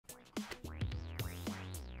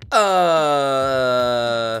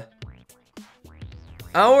I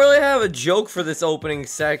don't really have a joke for this opening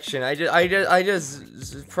section. I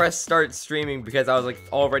just pressed start streaming because I was like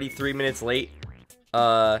already 3 minutes late.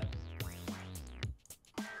 Pearl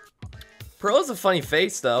has a funny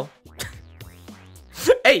face though.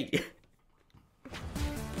 Hey.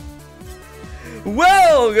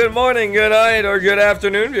 Well, good morning, good night, or good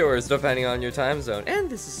afternoon, viewers, depending on your time zone. And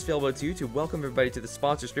this is Philbo's YouTube. Welcome everybody to the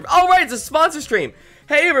sponsor stream. All right, it's a sponsor stream.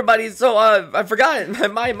 Hey everybody. So I forgot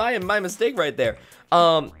my mistake right there.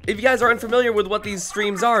 If you guys are unfamiliar with what these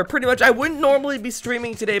streams are, pretty much I wouldn't normally be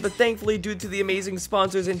streaming today, but thankfully due to the amazing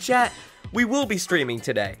sponsors in chat, we will be streaming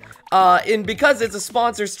today. And because it's a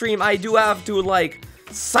sponsor stream, I do have to like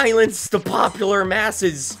silence the popular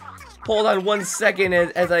masses. Hold on 1 second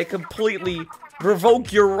as I completely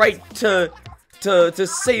revoke your right to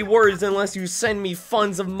say words unless you send me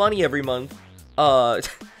funds of money every month.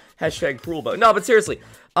 Hashtag cruel, but no, but seriously,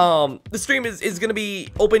 the stream is gonna be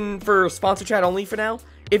open for sponsor chat only for now.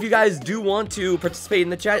 If you guys do want to participate in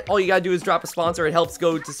the chat, all you gotta do is drop a sponsor. It helps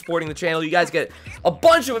go to supporting the channel. You guys get a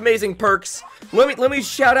bunch of amazing perks. Let me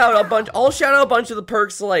shout out a bunch. I'll shout out a bunch of the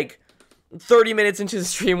perks like 30 minutes into the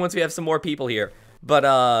stream once we have some more people here. But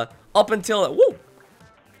up until woo,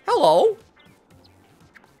 hello.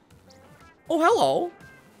 Oh, hello.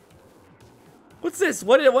 What's this?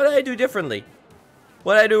 What did I do differently?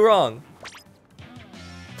 What did I do wrong?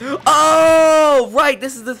 Oh, right.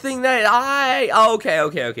 This is the thing that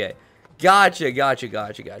okay. Gotcha.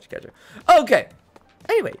 Okay.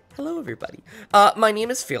 Anyway, hello everybody. My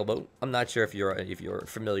name is Philbo. I'm not sure if you're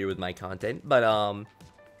familiar with my content, but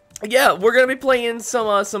yeah, we're gonna be playing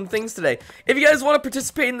some things today. If you guys want to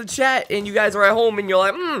participate in the chat and you guys are at home and you're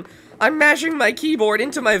like, I'm mashing my keyboard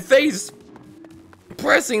into my face,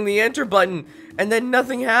 pressing the enter button, and then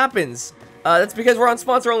nothing happens. That's because we're on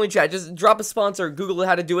sponsor only chat. Just drop a sponsor, Google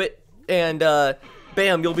how to do it, and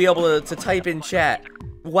bam, you'll be able to type in chat.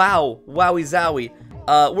 Wow, wowie zowie.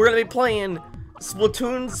 We're gonna be playing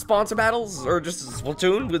Splatoon sponsor battles, or just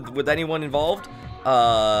Splatoon with anyone involved.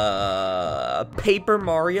 Paper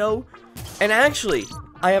Mario, and actually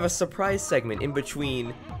I have a surprise segment in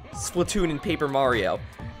between Splatoon and Paper Mario.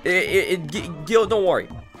 Don't worry,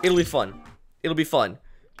 it'll be fun. It'll be fun.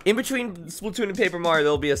 In between Splatoon and Paper Mario,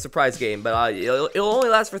 there'll be a surprise game, but it'll only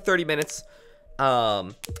last for 30 minutes.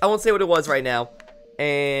 I won't say what it was right now.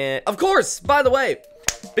 And of course, by the way,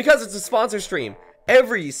 because it's a sponsor stream,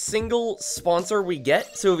 every single sponsor we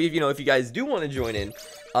get, so if you guys do want to join in,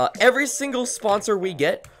 every single sponsor we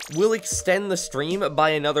get will extend the stream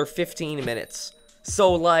by another 15 minutes.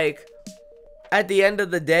 So, like, at the end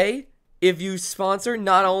of the day, if you sponsor,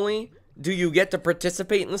 not only do you get to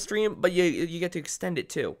participate in the stream, but you get to extend it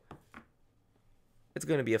too. It's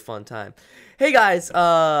gonna be a fun time. Hey guys,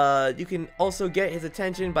 you can also get his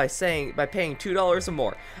attention by paying $2 or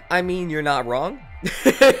more. I mean, you're not wrong.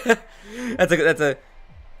 That's actually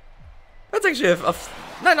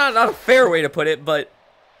not a fair way to put it, but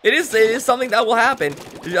it is something that will happen.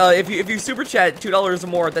 If you super chat $2 or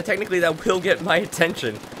more, that will get my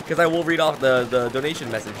attention, because I will read off the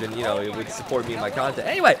donation message, and it would support me in my content.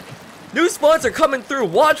 Anyway, new sponsor coming through,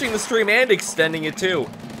 watching the stream and extending it too.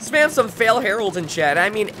 Spam some fail heralds in chat. I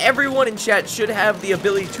mean, everyone in chat should have the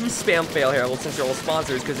ability to spam fail heralds since you're all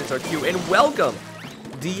sponsors, because it's our cue. And welcome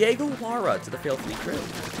Diego Lara to the Fail Fleet crew.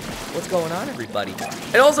 What's going on, everybody?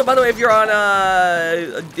 And also, by the way, if you're on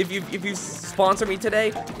if you sponsor me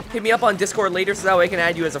today, hit me up on Discord later so that way I can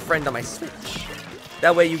add you as a friend on my Switch.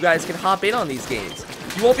 That way you guys can hop in on these games.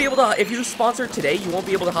 You won't be able to, if you sponsor today, you won't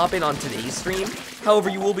be able to hop in on today's stream. However,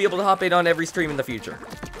 you will be able to hop in on every stream in the future.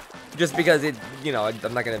 Just because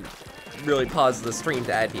I'm not gonna really pause the stream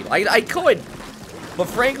to add people. I could, but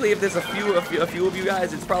frankly, if there's a few of you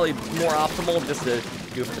guys, it's probably more optimal just to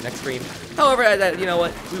do it for the next stream. However, you know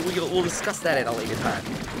what? We'll discuss that at a later time.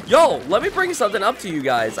 Yo, let me bring something up to you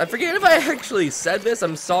guys. I forget if I actually said this.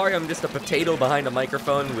 I'm sorry. I'm just a potato behind a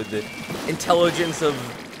microphone with the intelligence of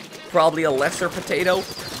probably a lesser potato.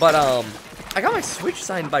 But I got my Switch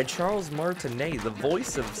signed by Charles Martinet, the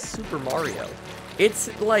voice of Super Mario. It's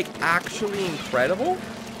like actually incredible.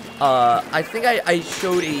 I think I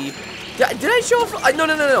showed a. Did I show a?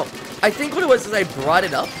 No. I think what it was is I brought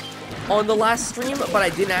it up on the last stream, but I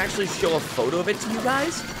didn't actually show a photo of it to you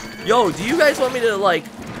guys. Yo, do you guys want me to like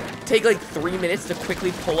take like 3 minutes to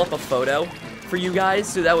quickly pull up a photo for you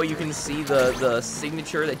guys so that way you can see the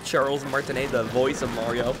signature that Charles Martinet, the voice of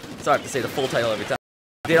Mario, so I have to say the full title every time,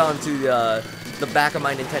 did onto the back of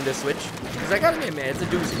my Nintendo Switch? Because I gotta admit, man, it's a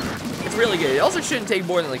doozy. It's really good. It also shouldn't take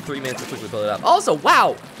more than like 3 minutes to quickly pull it up. Also,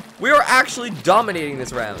 wow, we are actually dominating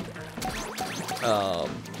this round.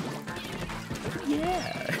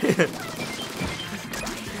 yeah.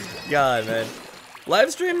 God, man.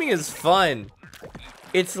 Live streaming is fun.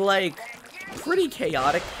 It's like pretty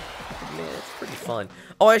chaotic. Man, it's pretty fun.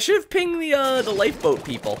 Oh, I should have pinged the lifeboat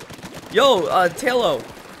people. Yo, Talo.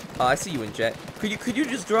 I see you in chat. Could you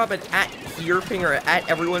just drop an @here ping or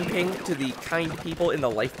 @everyone ping to the kind people in the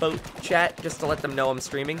lifeboat chat just to let them know I'm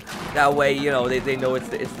streaming? That way, you know, they know it's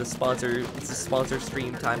the sponsor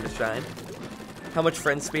stream time to shine. How much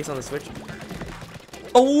friend space on the Switch?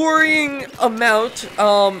 A worrying amount.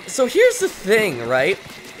 So here's the thing, right?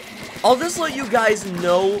 I'll just let you guys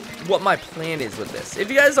know what my plan is with this. If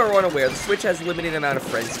you guys are unaware, the Switch has a limited amount of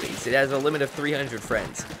friend space. It has a limit of 300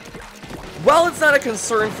 friends. While it's not a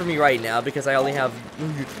concern for me right now, because I only have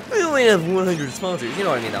 100 sponsors, you know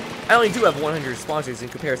what I mean though. I only do have 100 sponsors in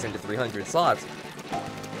comparison to 300 slots.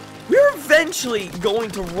 We're eventually going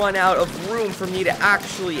to run out of room for me to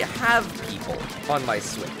actually have people on my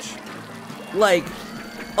Switch. Like,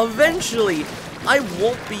 eventually, I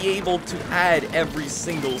won't be able to add every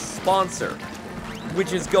single sponsor,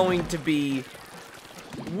 which is going to be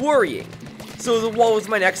worrying. So what was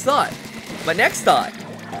my next thought? My next thought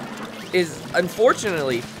is,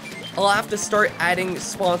 unfortunately, I'll have to start adding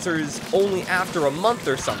sponsors only after a month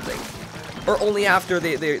or something. Or only after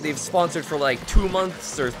they've sponsored for like 2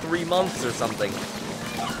 months or 3 months or something.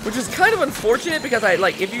 Which is kind of unfortunate because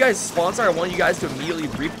if you guys sponsor, I want you guys to immediately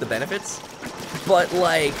reap the benefits. But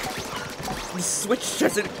like, the Switch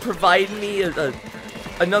doesn't provide me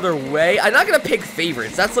another way. I'm not gonna pick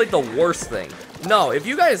favorites. That's like the worst thing. No, if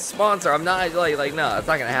you guys sponsor, I'm not no, it's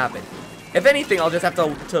not gonna happen. If anything, I'll just have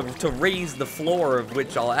to raise the floor of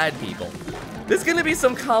which I'll add people. There's gonna be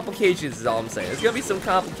some complications, is all I'm saying. There's gonna be some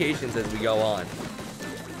complications as we go on.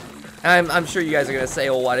 I'm sure you guys are gonna say,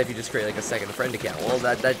 well, why don't you just create like a second friend account? Well,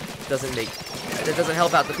 that doesn't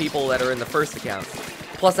help out the people that are in the first account.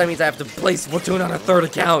 Plus, that means I have to play Splatoon on a third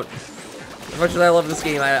account. As much as I love this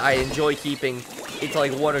game, I enjoy keeping it to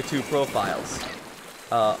like 1 or 2 profiles.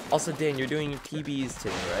 Also, Dan, you're doing PBs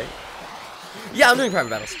today, right? Yeah, I'm doing private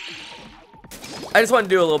battles. I just want to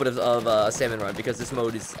do a little bit of salmon run because this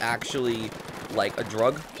mode is actually like a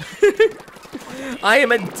drug. I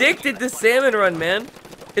am addicted to salmon run, man.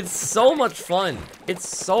 It's so much fun. It's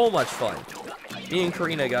so much fun. Me and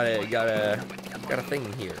Karina got a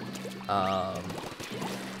thing here.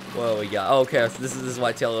 What we got? Oh, okay, so this is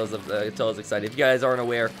why Taylor's excited. If you guys aren't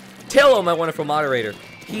aware, Taylor, my wonderful moderator,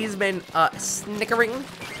 he's been snickering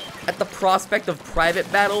at the prospect of private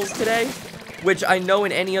battles today, which I know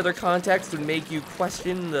in any other context would make you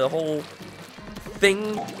question the whole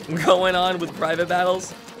thing going on with private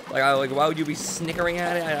battles. Like why would you be snickering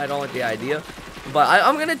at it? I don't like the idea. But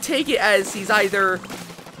I'm gonna take it as he's either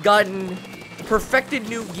gotten perfected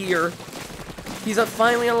new gear, he's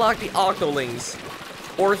finally unlocked the Octolings,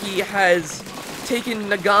 or he has taken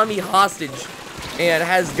Nagami hostage and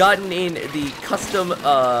has gotten in the custom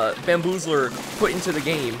bamboozler put into the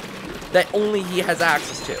game that only he has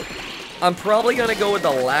access to. I'm probably gonna go with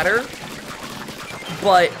the latter,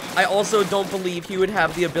 but I also don't believe he would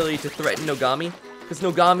have the ability to threaten Nogami, because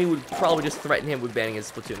Nogami would probably just threaten him with banning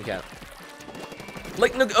his Splatoon account.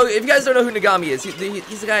 Like, if you guys don't know who Nogami is, he's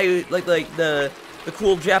the guy who, like the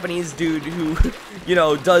cool Japanese dude who, you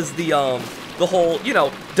know, does the whole, you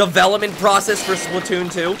know, development process for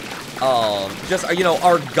Splatoon 2. Just, you know,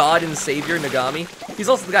 our god and savior, Nogami. He's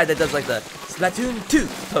also the guy that does, like, the Splatoon 2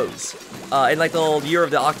 pose. And, like, the little Year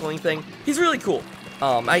of the Octoling thing. He's really cool.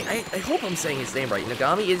 I hope I'm saying his name right.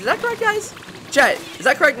 Nogami? Is that correct, guys? Chat, is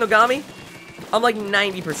that correct, Nogami? I'm, like,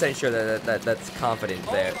 90% sure that's confident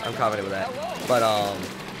there. I'm confident with that. But,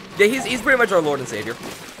 yeah, he's pretty much our Lord and Savior.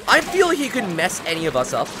 I feel he could mess any of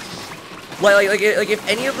us up. Like if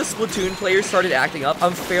any of the Splatoon players started acting up,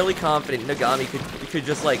 I'm fairly confident Nogami could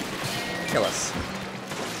just, like, kill us.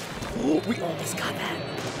 Oh, we almost got that.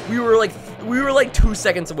 We were like 2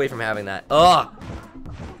 seconds away from having that. Ugh.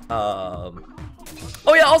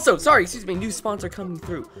 Oh yeah, also, sorry, excuse me, new sponsor coming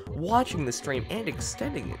through. Watching the stream and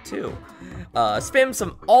extending it too.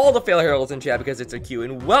 Spam all the Fail Heralds in chat because it's a queue,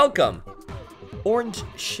 and welcome Orange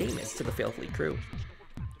Seamus to the Fail Fleet crew.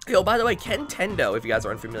 Yo, by the way, Ken Tendo, if you guys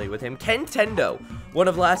aren't familiar with him, Ken Tendo, one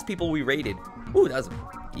of the last people we rated. Ooh, that was a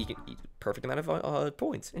perfect amount of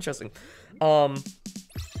points. Interesting.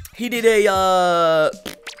 He did I'm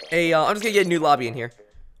just gonna get a new lobby in here.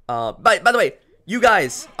 By the way, you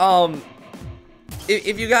guys,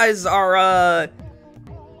 if you guys are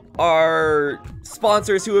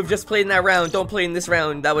sponsors who have just played in that round, don't play in this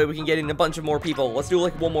round. That way we can get in a bunch of more people. Let's do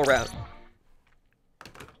like one more round.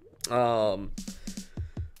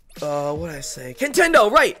 What did I say?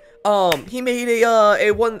 Contendo, right? He made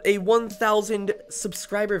a 1,000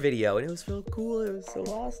 subscriber video, and it was so cool. It was so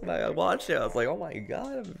awesome. I watched it. I was like, oh my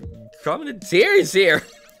god, I'm coming to tears here.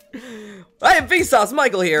 I am Vsauce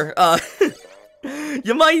Michael here.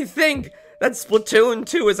 You might think that Splatoon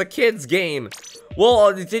 2 is a kid's game.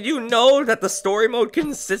 Well, did you know that the story mode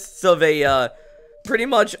consists of a pretty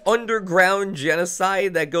much underground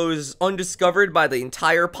genocide that goes undiscovered by the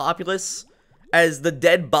entire populace, as the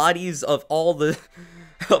dead bodies of all the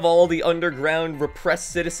underground repressed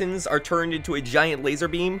citizens are turned into a giant laser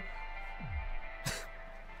beam?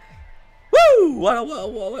 Woo!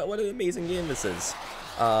 What an amazing game this is.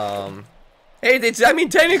 Hey, I mean,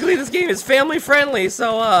 technically this game is family friendly,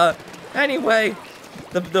 so, anyway,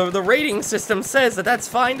 the rating system says that that's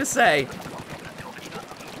fine to say.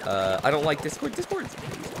 I don't like Discord. Discord's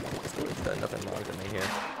done nothing wrong to me here.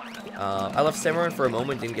 I left Samurai for a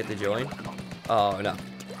moment, didn't get to join. Oh, no.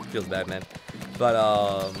 Feels bad, man. But,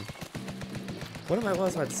 what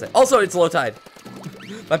was I about to say? Also, it's low tide.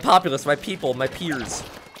 My populace, my people, my peers.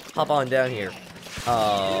 Hop on down here.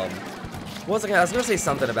 What was I gonna say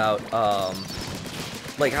something about,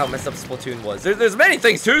 like how messed up Splatoon was. There's many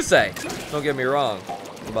things to say. Don't get me wrong.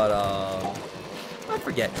 But, I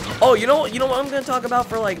forget. Oh, you know what I'm gonna talk about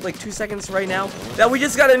for like 2 seconds right now? That we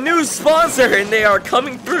just got a new sponsor, and they are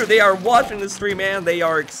coming through. They are watching the stream, and they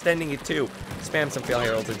are extending it too. Spam some fail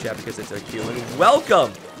heralds in chat because it's a Q. And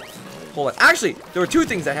welcome. Hold on. Actually, there were two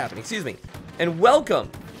things that happened. Excuse me. And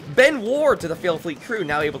welcome Ben Ward to the Fail Fleet crew.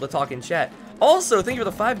 Now able to talk in chat. Also, thank you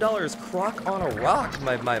for the $5 Croc on a Rock,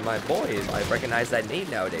 my boy. I recognize that name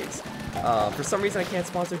nowadays. For some reason, I can't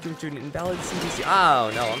sponsor due to an invalid CDC.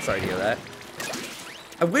 Oh no, I'm sorry to hear that.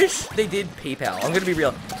 I wish they did PayPal. I'm gonna be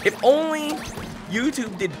real. If only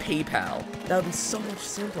YouTube did PayPal, that would be so much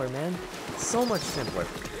simpler, man. So much simpler.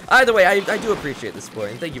 Either way, I do appreciate the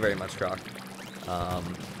support, and thank you very much, Croc.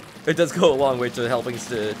 It does go a long way to helping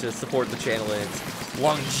to support the channel and its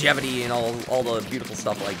longevity and all the beautiful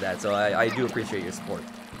stuff like that. So I do appreciate your support.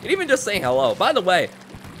 And even just saying hello. By the way,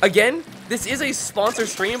 again, this is a sponsor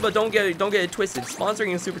stream, but don't get it twisted.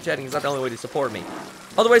 Sponsoring and super chatting is not the only way to support me.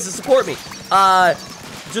 Other ways to support me.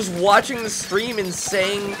 Just watching the stream and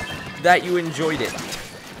saying that you enjoyed it.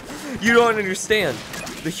 You don't understand.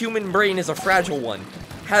 The human brain is a fragile one.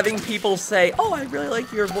 Having people say, oh, I really like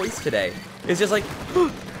your voice today. It's just like,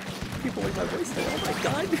 people like my voice today. Oh my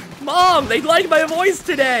god. Mom, they like my voice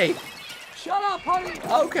today. Shut up, honey.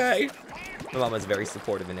 Okay. My mom is very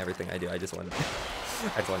supportive in everything I do. I just wanted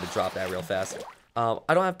to drop that real fast. I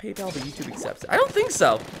don't have PayPal, but YouTube accepts it. I don't think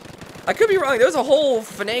so. I could be wrong. There was a whole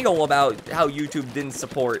finagle about how YouTube didn't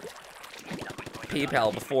support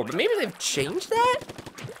PayPal before, but maybe they've changed that?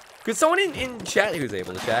 Could someone in chat who's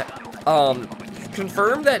able to chat,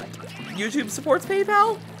 confirm that YouTube supports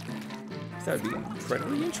PayPal? That would be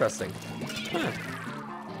incredibly interesting. Huh.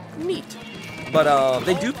 Neat. But,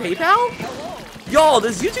 they do PayPal? Y'all,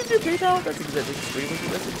 does YouTube do PayPal? That's extremely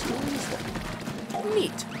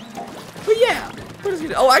neat. But yeah.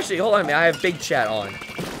 Oh, actually, hold on a minute. I have big chat on.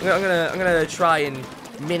 I'm gonna try and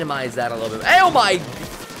minimize that a little bit. Oh my!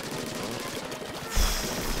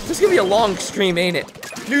 This is gonna be a long stream, ain't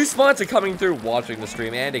it? New sponsor coming through, watching the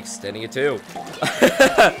stream and extending it too.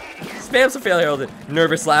 Spam some fail heralds.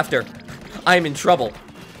 Nervous laughter. I'm in trouble.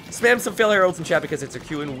 Spam some fail heralds in chat because it's a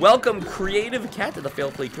Q. And welcome, Creative Cat, to the Fail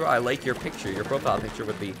Fleet crew. I like your picture, your profile picture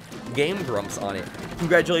with the Game Grumps on it.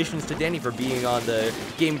 Congratulations to Danny for being on the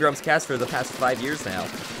Game Grumps cast for the past 5 years now.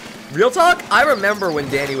 Real talk, I remember when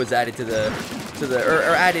Danny was added or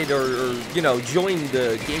you know, joined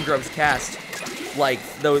the Game Grumps cast, like,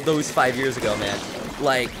 those 5 years ago, man.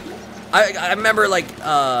 Like, I remember, like,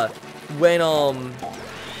 when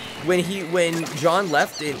John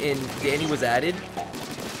left and Danny was added,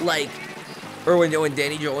 like, or when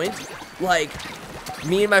Danny joined, like,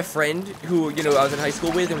 me and my friend who, you know, I was in high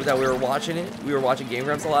school with and that we were watching Game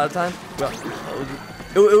Grumps a lot of the time.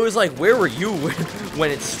 Well, it was like, where were you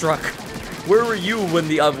when it struck? Where were you when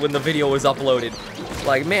the video was uploaded?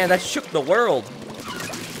 Like, man, that shook the world.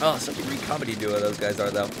 Oh, such a great comedy duo those guys are,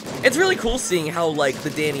 though. It's really cool seeing how, like, the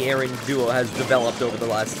Danny Aaron duo has developed over the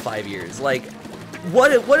last 5 years. Like,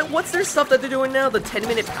 what's their stuff that they're doing now? The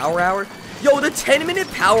 10-minute power hour? Yo, the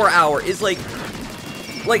 10-minute power hour is like,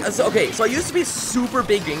 so, okay, so I used to be super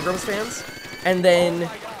big Game Grumps fans, and then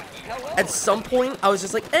at some point, I was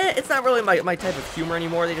just like, it's not really my type of humor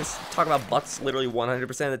anymore. They just talk about butts literally 100%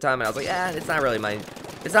 of the time, and I was like, it's not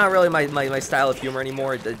really my style of humor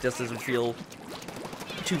anymore. It just doesn't feel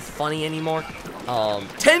too funny anymore.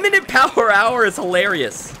 10-minute power hour is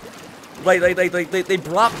hilarious. Like they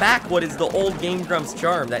brought back what is the old Game Grumps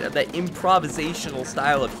charm, that improvisational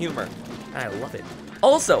style of humor. And I love it.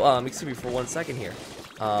 Also, excuse me for 1 second here.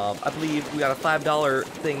 I believe we got a $5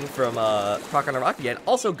 thing from Croc on a Rock again.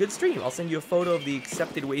 Also, good stream. I'll send you a photo of the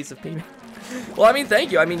accepted ways of payment. Well, I mean,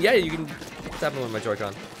 thank you. I mean, yeah, you can. What's happening with my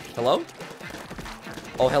Joy-Con? Hello?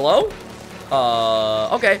 Oh, hello?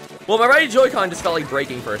 Okay. Well, my right Joy-Con just felt like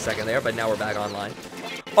breaking for a second there, but now we're back online.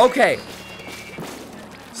 Okay.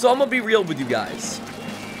 So I'm gonna be real with you guys.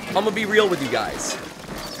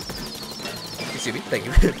 Excuse me. Thank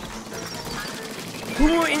you.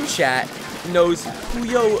 Who in chat knows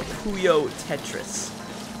Puyo Puyo Tetris?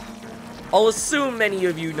 I'll assume many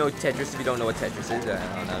of you know Tetris. If you don't know what Tetris is,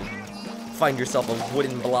 I don't know. Find yourself a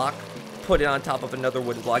wooden block, put it on top of another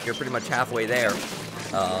wooden block. You're pretty much halfway there.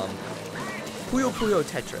 Puyo Puyo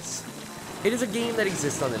Tetris. It is a game that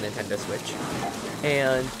exists on the Nintendo Switch,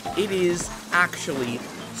 and it is actually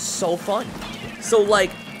so fun. So like,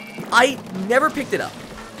 I never picked it up.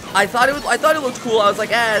 I thought it looked cool. I was like,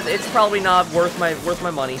 it's probably not worth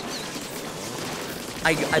my money.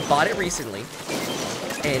 I bought it recently,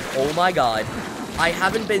 and oh my god, I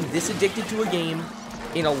haven't been this addicted to a game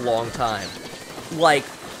in a long time. Like,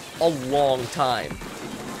 a long time.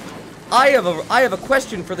 I have a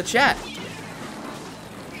question for the chat.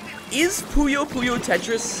 Is Puyo Puyo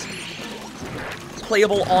Tetris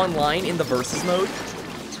playable online in the versus mode?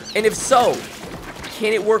 And if so,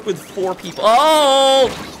 can it work with 4 people? Oh!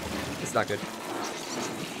 It's not good.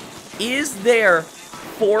 Is there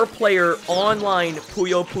 4-player online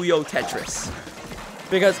Puyo Puyo Tetris?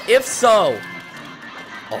 Because if so,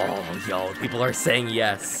 oh, yo, people are saying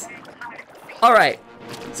yes. Alright,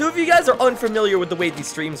 so if you guys are unfamiliar with the way these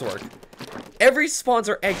streams work, every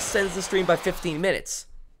sponsor extends the stream by 15 minutes.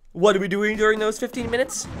 What are we doing during those 15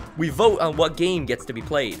 minutes? We vote on what game gets to be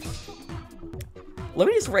played. Let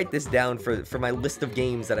me just write this down for my list of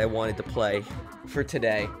games that I wanted to play for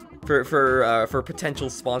today. For potential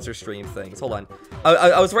sponsor stream things. Hold on.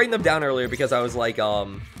 I was writing them down earlier because I was like, I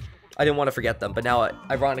didn't want to forget them. But now,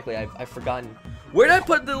 ironically, I've forgotten. Where did I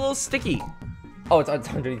put the little sticky? Oh, it's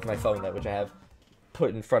underneath my phone, which I have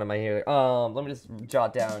put in front of my hair. Let me just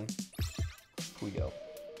jot down. Here we go.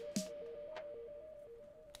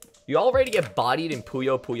 You all ready to get bodied in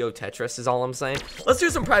Puyo Puyo Tetris is all I'm saying. Let's do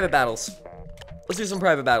some private battles. Let's do some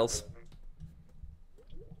private battles.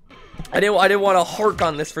 I didn't want to hark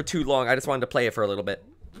on this for too long. I just wanted to play it for a little bit.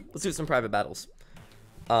 Let's do some private battles.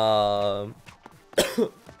 But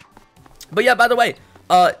yeah, by the way,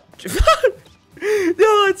 no,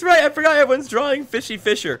 that's right. I forgot everyone's drawing Fishy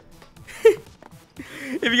Fisher.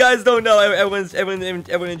 If you guys don't know,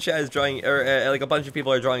 everyone in chat is drawing, or like a bunch of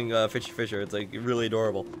people are drawing Fishy Fisher. It's like really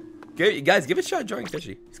adorable. Guys, give it a shot drawing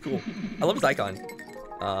Fishy. He's cool. I love his icon.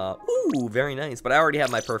 Ooh, very nice. But I already have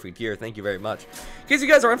my perfect gear. Thank you very much. In case you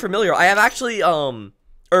guys are unfamiliar, I have actually, or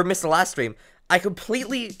missed the last stream. I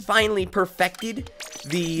completely, finally perfected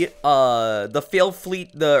the fail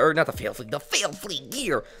fleet, not the fail fleet, the fail fleet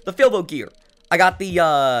gear, the failboat gear. I got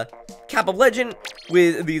the, Cap of Legend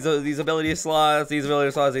with these ability slots, these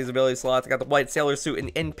ability slots. I got the White Sailor Suit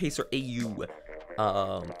and End Pacer AU.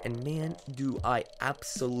 And man, do I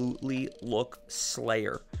absolutely look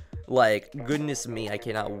slayer. Like, goodness me, I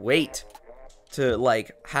cannot wait to,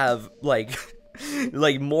 like, have, like,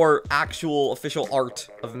 like, more actual official art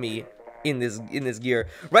of me in this gear.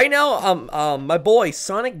 Right now, my boy,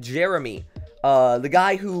 Sonic Jeremy, the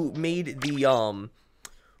guy who made the,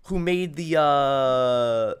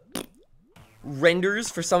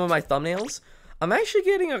 renders for some of my thumbnails, I'm actually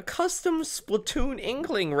getting a custom Splatoon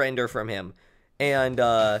Inkling render from him. And,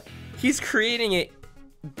 he's creating it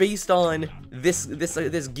based on this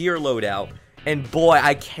gear loadout, and boy,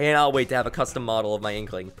 I cannot wait to have a custom model of my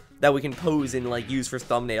Inkling that we can pose and like use for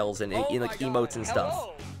thumbnails and in like emotes and stuff.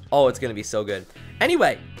 Oh, it's gonna be so good.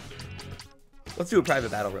 Anyway, let's do a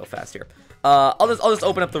private battle real fast here. I'll just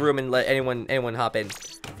open up the room and let anyone hop in.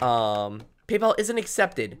 PayPal isn't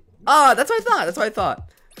accepted. Ah, that's what I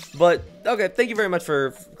thought. But okay, thank you very much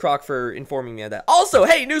for Croc for informing me of that. Also,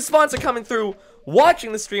 hey, new sponsor coming through,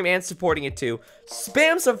 watching the stream and supporting it too.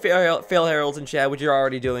 Spam some fail heralds in chat, which you're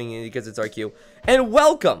already doing because it's RQ. And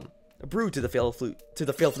welcome, Brew, to the Fail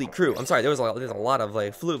Fleet crew. I'm sorry, there's a lot of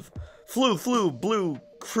like blue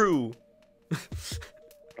crew.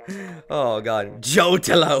 Oh god,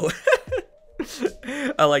 Jotelo.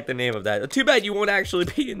 I like the name of that. Too bad you won't actually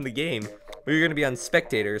be in the game. But you're gonna be on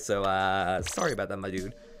spectator, so sorry about that, my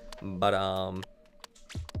dude. But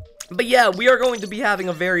yeah, we are going to be having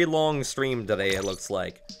a very long stream today, it looks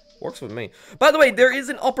like. Works with me. By the way, there is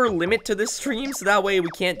an upper limit to this stream, so that way we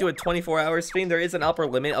can't do a 24-hour stream. There is an upper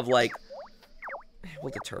limit of like,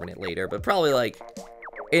 we'll determine it later, but probably like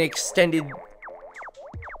an extended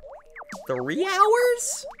 3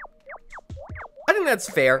 hours? I think that's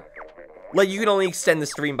fair. Like, you can only extend the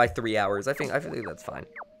stream by 3 hours. I think that's fine.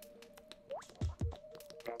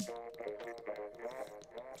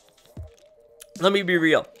 Let me be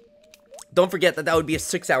real. Don't forget that would be a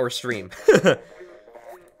 6-hour stream.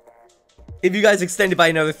 If you guys extend it by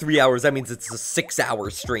another 3 hours, that means it's a 6-hour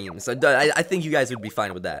stream. So I think you guys would be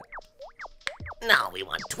fine with that. No, we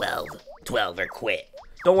want 12. 12 or quit.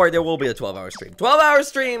 Don't worry, there will be a 12-hour stream. 12-hour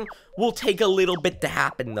stream will take a little bit to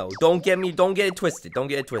happen, though. Don't get it twisted. Don't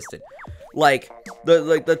get it twisted. Like,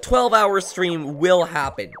 the 12-hour stream will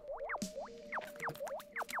happen.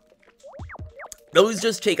 Those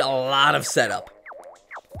just take a lot of setup.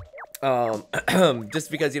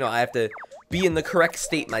 Just because, you know, I have to be in the correct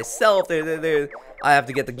state myself. I have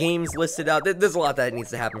to get the games listed out. There's a lot that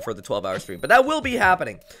needs to happen for the 12-hour stream, but that will be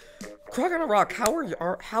happening. Croc on a Rock,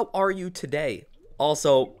 how are you today?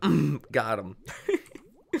 Also, got him.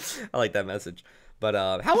 I like that message. But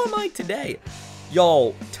how am I today?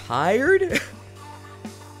 Yo, tired?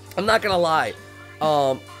 I'm not gonna lie.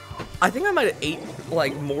 I think I might have ate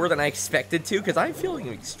like more than I expected to, because I'm feeling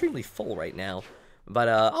extremely full right now. But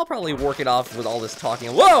I'll probably work it off with all this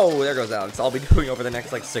talking. Whoa, there goes Alex. I'll be doing over the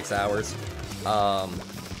next like 6 hours.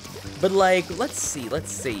 But like, let's see.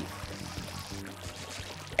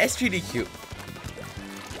 SGDQ.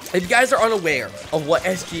 If you guys are unaware of what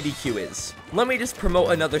SGDQ is, let me just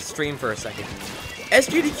promote another stream for a second.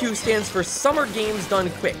 SGDQ stands for Summer Games Done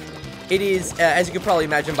Quick. It is, as you can probably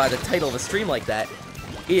imagine by the title of a stream like that,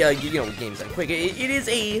 you know, Games Done Quick. It is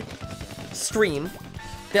a stream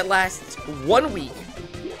that lasts 1 week,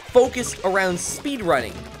 focused around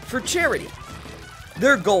speedrunning for charity.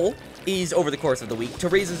 Their goal is, over the course of the week, to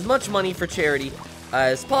raise as much money for charity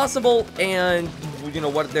as possible, and, you know,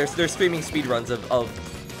 what they're streaming speedruns of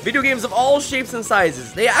video games of all shapes and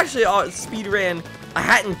sizes. They actually speedran A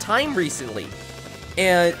Hat in Time recently,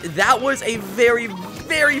 and that was a very,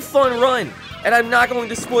 very fun run. And I'm not going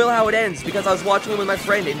to spoil how it ends, because I was watching it with my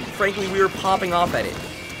friend, and frankly, we were popping off at it.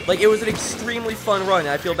 Like, it was an extremely fun run, and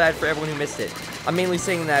I feel bad for everyone who missed it. I'm mainly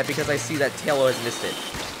saying that because I see that Taylor has missed it.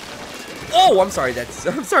 Oh, I'm sorry about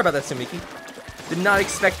that, Sumiki. Did not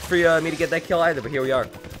expect for me to get that kill either, but here we are.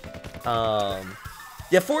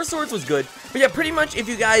 Yeah, Four Swords was good. But yeah, pretty much if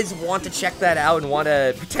you guys want to check that out and want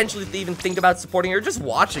to potentially even think about supporting it or just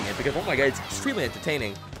watching it, because, oh my god, it's extremely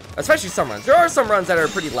entertaining. Especially some runs. There are some runs that are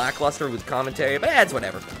pretty lackluster with commentary, but it's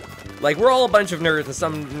whatever. Like, we're all a bunch of nerds, and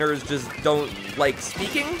some nerds just don't like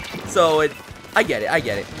speaking, so I get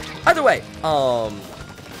it. Either way,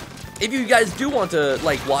 if you guys do want to,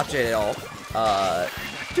 like, watch it at all,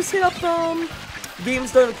 just hit up,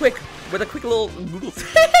 Games Done Quick, with a quick little Google.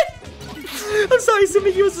 I'm sorry,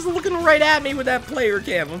 Sumiki was just looking right at me with that player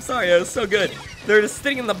cam. I'm sorry, it was so good. They're just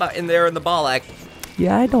sitting in there in the ball like,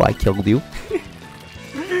 yeah, I know I killed you.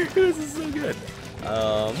 This is so good.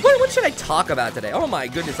 What should I talk about today? Oh my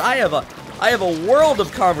goodness, I have a world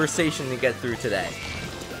of conversation to get through today.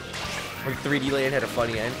 Like 3D Land had a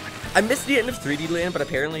funny end. I missed the end of 3D Land, but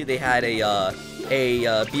apparently they had a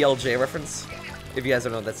BLJ reference. If you guys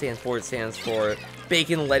don't know what that stands for, it stands for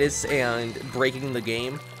bacon, lettuce, and breaking the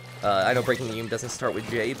game. I know breaking the game doesn't start with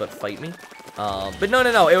J, but fight me. But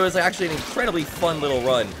no, it was actually an incredibly fun little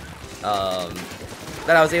run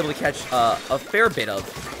that I was able to catch a fair bit of.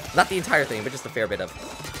 Not the entire thing, but just a fair bit of.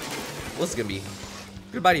 What's this gonna be?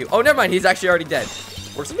 Goodbye to you. Oh, never mind. He's actually already dead.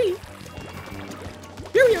 Works for me.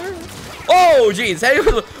 Here we are. Oh, jeez. Hey,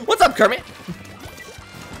 what's up, Kermit?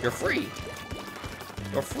 You're free.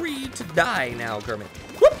 You're free to die now, Kermit.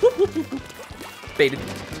 Whoop, whoop, whoop, whoop, whoop. Baited.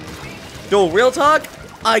 Yo, real talk.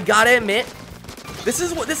 I gotta admit, this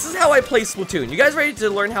is how I play Splatoon. You guys ready to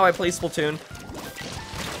learn how I play Splatoon?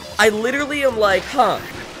 I literally am like,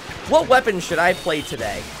 what weapon should I play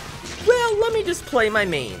today? Well, let me just play my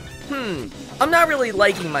main. I'm not really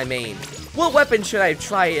liking my main. What weapon should I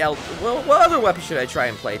try out? Well, what other weapon should I try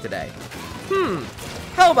and play today?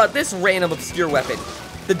 How about this random obscure weapon?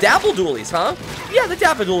 The Dapple Dualies, huh? Yeah, the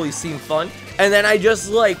Dapple Dualies seem fun. And then I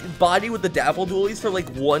just, like, body with the Dapple Dualies for, like,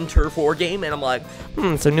 one Turf War game, and I'm like,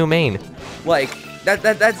 it's a new main. Like,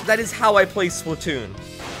 that is how I play Splatoon.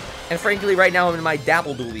 And frankly, right now I'm in my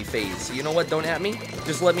Dapple Dualie phase. So you know what? Don't at me.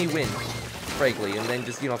 Just let me win. Frankly. And then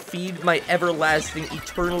just, you know, feed my everlasting,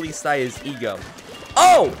 eternally sized ego.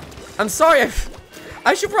 Oh! I'm sorry.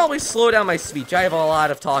 I should probably slow down my speech. I have a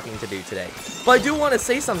lot of talking to do today. But I do want to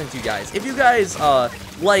say something to you guys. If you guys,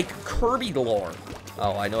 like Kirby lore.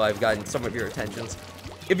 Oh, I know I've gotten some of your attentions.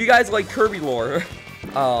 If you guys like Kirby lore,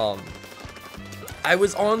 I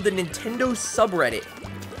was on the Nintendo subreddit.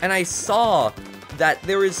 And I saw that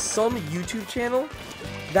there is some YouTube channel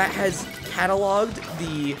that has cataloged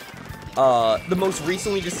the the most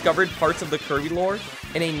recently discovered parts of the Kirby lore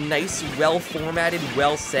in a nice, well-formatted,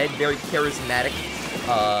 well-said, very charismatic,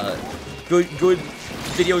 good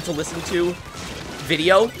video to listen to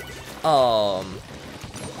video,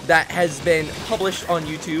 that has been published on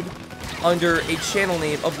YouTube under a channel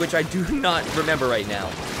name of which I do not remember right now.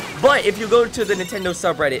 But if you go to the Nintendo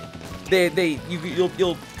subreddit,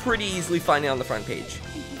 you'll pretty easily find it on the front page.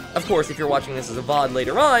 Of course, if you're watching this as a VOD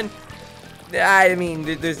later on, I mean,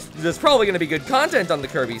 there's probably going to be good content on the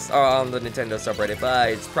on the Nintendo subreddit, but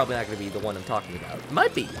it's probably not going to be the one I'm talking about. It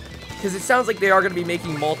might be, because it sounds like they are going to be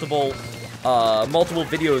making multiple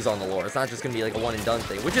videos on the lore. It's not just going to be like a one and done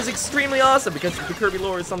thing, which is extremely awesome because the Kirby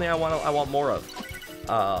lore is something I want more of.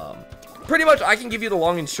 Pretty much, I can give you the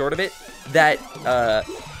long and short of it. That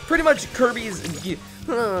pretty much Kirby's.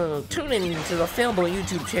 Tune in to the Fanboy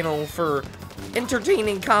YouTube channel for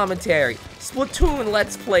entertaining commentary, Splatoon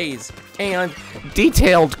Let's Plays, and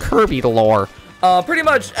detailed Kirby lore. Pretty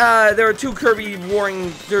much, there are two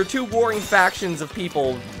warring factions of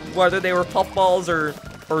people, whether they were puffballs or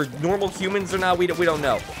normal humans or not, we don't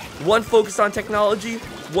know. One focused on technology,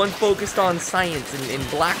 one focused on science and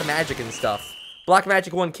black magic and stuff. Black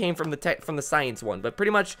magic one came from the science one, but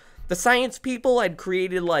pretty much the science people had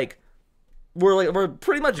created were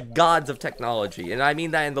pretty much gods of technology, and I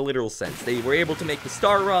mean that in the literal sense. They were able to make the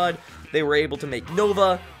Star Rod, they were able to make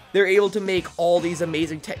Nova, they were able to make all these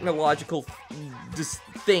amazing technological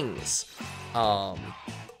things. The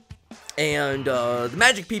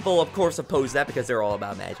magic people, of course, oppose that because they're all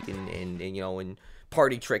about magic and you know, and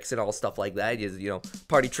party tricks and all stuff like that. You know,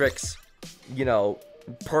 party tricks, you know,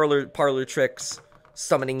 parlor tricks,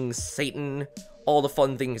 summoning Satan, all the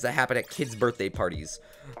fun things that happen at kids' birthday parties.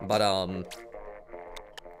 But,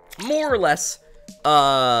 more or less,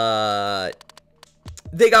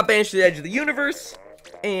 they got banished to the edge of the universe,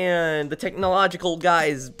 and the technological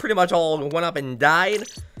guys pretty much all went up and died.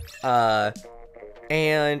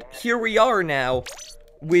 And here we are now,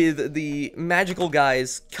 with the magical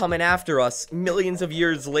guys coming after us millions of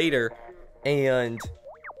years later, and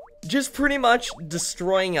just pretty much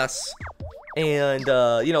destroying us, and,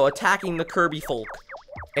 you know, attacking the Kirby folk.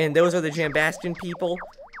 And those are the Jambastion people,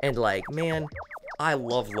 and like, man, I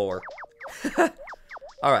love lore.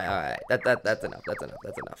 Alright, that's enough,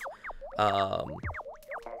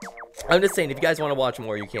 I'm just saying, if you guys want to watch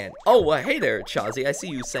more, you can. Oh, hey there, Chazi, I see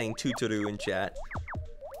you saying Tutoru in chat.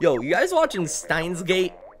 Yo, you guys watching Steins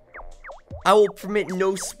Gate? I will permit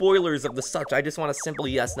no spoilers of the such, I just want a simple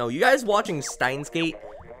yes, no. You guys watching Steins Gate?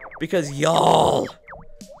 Because y'all,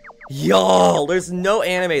 there's no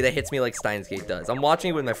anime that hits me like Steins Gate does. I'm watching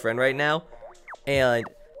it with my friend right now, and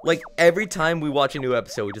like every time we watch a new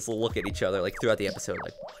episode, we just look at each other like throughout the episode,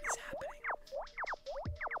 like, what is happening?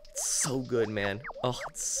 It's so good, man. Oh,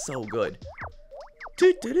 it's so good.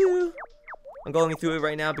 I'm going through it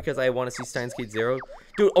right now because I want to see Steins Gate 0.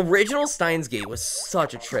 Dude, original Steins Gate was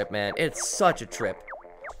such a trip, man. It's such a trip.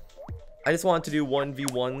 I just wanted to do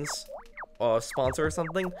 1v1s, sponsor or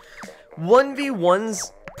something.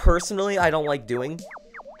 1v1s, personally, I don't like doing.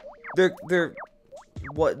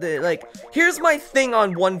 Here's my thing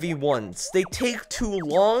on 1v1s. They take too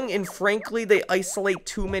long, and frankly, they isolate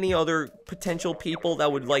too many other potential people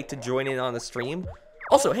that would like to join in on the stream.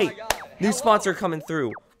 Also, hey, new sponsor coming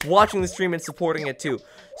through. Watching the stream and supporting it too.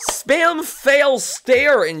 Spam Fail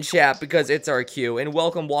Stare in chat because it's our cue, and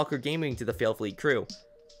welcome Walker Gaming to the Fail Fleet crew.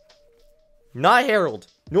 Not Harold.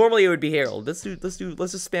 Normally it would be Harold. Let's just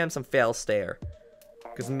spam some Fail Stare.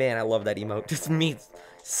 Because man, I love that emote. Just me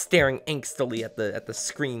staring angstily at the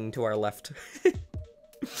screen to our left.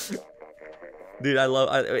 Dude, I love.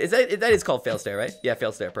 That is called Fail Stare, right? Yeah,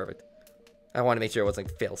 Fail Stare, perfect. I want to make sure it wasn't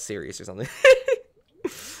like Fail Serious or something.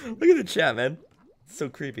 Look at the chat, man. It's so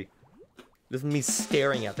creepy. Just me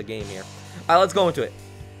staring at the game here. Alright, let's go into it.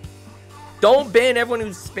 Don't ban everyone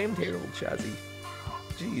who's spammed Harold, Chazzy.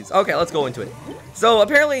 Jeez. Okay, let's go into it. So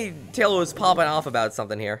apparently Taylor was popping off about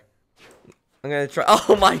something here. I'm gonna try.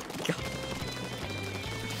 Oh my god.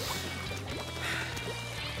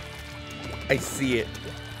 I see it.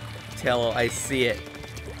 Taylor, I see it.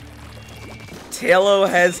 Taylor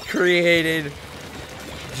has created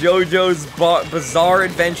JoJo's Bizarre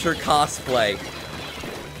Adventure cosplay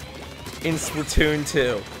in Splatoon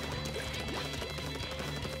 2.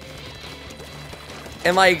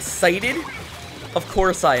 Am I excited? Of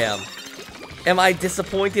course I am. Am I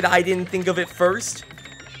disappointed I didn't think of it first?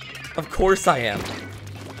 Of course I am.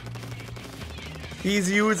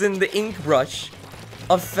 He's using the ink brush,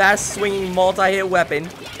 a fast-swinging multi-hit weapon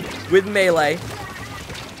with melee.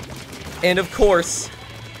 And of course,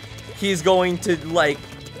 he's going to, like,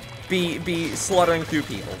 be slaughtering through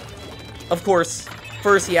people. Of course,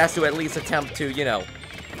 first he has to at least attempt to, you know,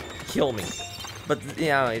 kill me. But, you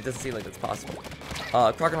know, it doesn't seem like it's possible.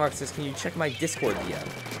 Crocodile says, can you check my Discord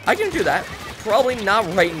DM? I can do that. Probably not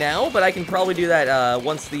right now, but I can probably do that, either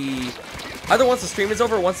once the stream is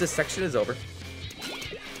over or once this section is over.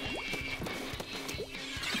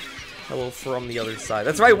 Hello from the other side.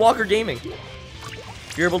 That's right, Walker Gaming.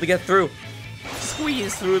 You're able to get through.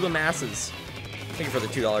 Squeeze through the masses. Thank you for the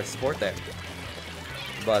 $2 support there.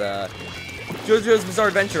 But, JoJo's Bizarre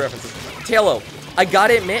Adventure references. Talo, I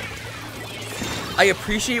gotta admit, I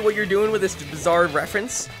appreciate what you're doing with this bizarre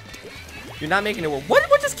reference. You're not making it work.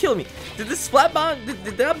 What just killed me? Did this splat bomb,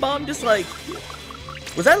 did that bomb just like,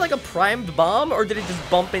 was that like a primed bomb, or did it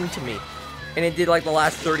just bump into me? And it did like the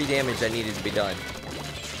last 30 damage that needed to be done.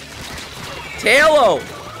 Talo!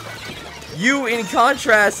 You, in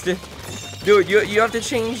contrast, dude, you have to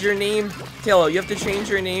change your name, Talo, you have to change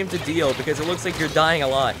your name to Dio, because it looks like you're dying a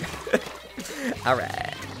lot. Alright.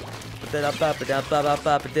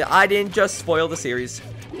 I didn't just spoil the series.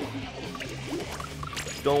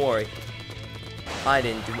 Don't worry. I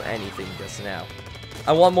didn't do anything just now.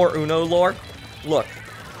 I want more Uno lore. Look,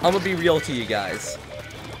 I'm gonna be real to you guys.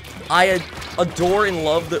 I adore and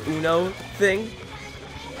love the Uno thing.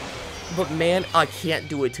 But man, I can't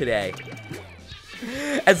do it today.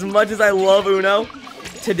 As much as I love Uno,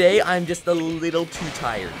 today I'm just a little too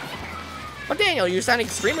tired. But Daniel, you sound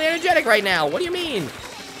extremely energetic right now. What do you mean?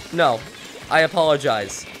 No, I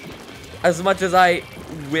apologize. As much as I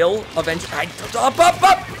will eventually. Up!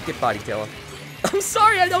 Get body, Taylor. I'm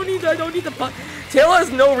sorry, I don't need the body. Taylor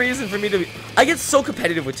has no reason for me to be. I get so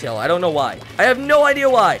competitive with Taylor. I don't know why. I have no idea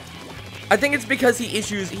why. I think it's because he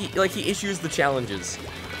issues the challenges.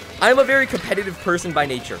 I'm a very competitive person by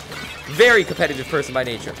nature. Very competitive person by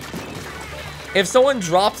nature. If someone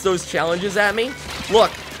drops those challenges at me,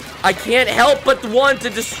 look, I can't help but want to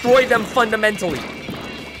destroy them fundamentally.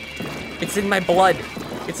 It's in my blood.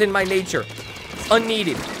 It's in my nature. It's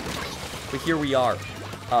unneeded. But here we are.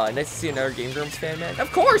 Nice to see another Game Grumps fan, man.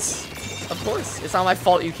 Of course! Of course. It's not my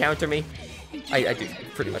fault you counter me. I do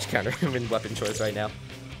pretty much counter him in weapon choice right now.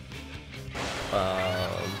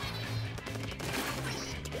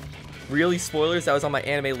 Really, spoilers? That was on my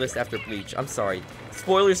anime list after Bleach. I'm sorry.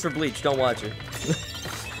 Spoilers for Bleach. Don't watch it.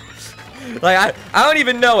 Like, I don't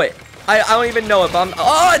even know it. I don't even know it, but I'm...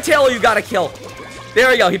 Oh, Taylor, you got to kill. There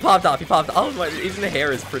we go. He popped off. He popped off. Oh, my, even the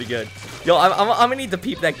hair is pretty good. Yo, I'm gonna need to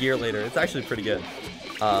peep that gear later. It's actually pretty good.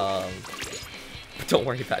 Don't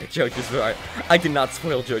worry about it. JoJo's Bizarre. I did not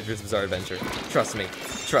spoil JoJo's Bizarre Adventure. Trust me.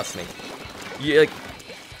 Trust me. You, like,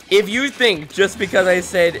 if you think just because I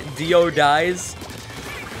said Dio dies,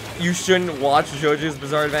 you shouldn't watch JoJo's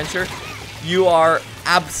Bizarre Adventure, you are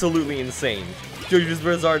absolutely insane. JoJo's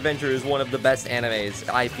Bizarre Adventure is one of the best animes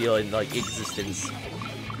I feel in, like, existence.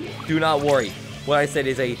 Do not worry. What I said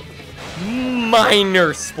is a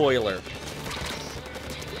minor spoiler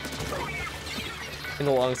in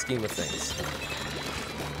the long scheme of things.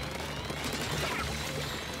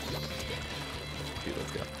 Dude,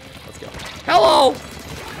 let's go. Let's go. Hello!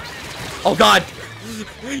 Oh, God!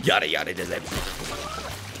 Yada yada does it.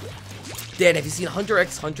 Dan, have you seen Hunter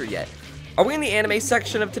x Hunter yet? Are we in the anime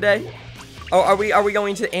section of today? Oh, are we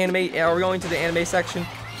going to anime? Are we going to the anime section?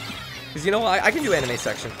 Because you know what, I can do anime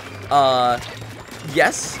section.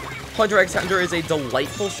 Yes, Hunter x Hunter is a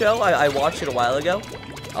delightful show. I watched it a while ago.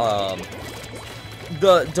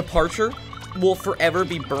 The departure will forever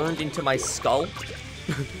be burned into my skull.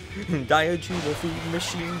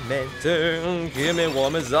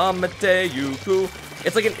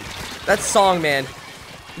 It's like that song, man.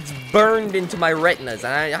 It's burned into my retinas,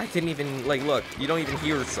 and I didn't even, like, look, you don't even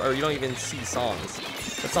hear, or you don't even see songs.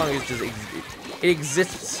 That song is just, it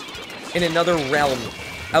exists in another realm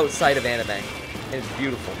outside of anime, and it's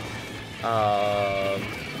beautiful. Can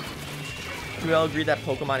we all agree that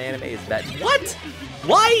Pokemon anime is bad? What?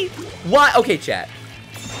 Why? Why? Okay, chat.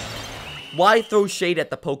 Why throw shade at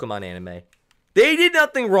the Pokemon anime? They did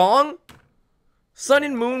nothing wrong. Sun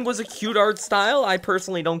and Moon was a cute art style. I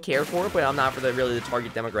personally don't care for it, but I'm not for really the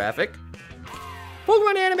target demographic.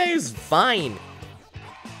 Pokemon anime is fine.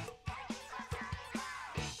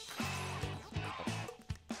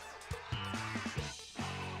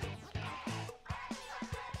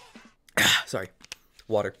 Sorry.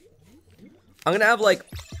 Water. I'm gonna have, like,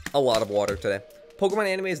 a lot of water today. Pokemon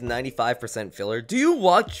anime is 95% filler. Do you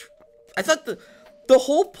watch... I thought the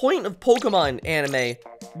whole point of Pokemon anime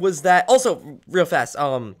was that... Also, real fast,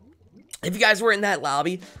 if you guys were in that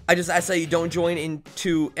lobby, I just asked that you don't join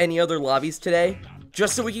into any other lobbies today,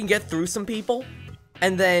 just so we can get through some people.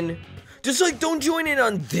 And then, just, like, don't join in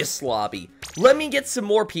on this lobby. let me get some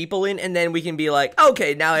more people in, and then we can be like,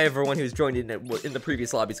 okay, now everyone who's joined in the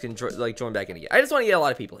previous lobbies can join back in again. I just want to get a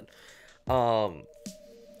lot of people in.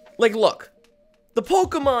 Like, look, the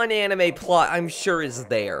Pokemon anime plot, I'm sure, is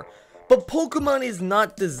there, but Pokemon is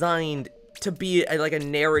not designed to be like a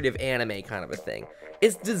narrative anime kind of a thing.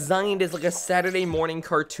 It's designed as like a Saturday morning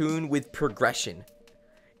cartoon with progression.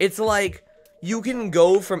 It's like, you can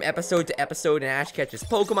go from episode to episode and Ash catches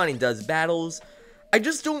Pokemon and does battles. I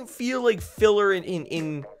just don't feel like filler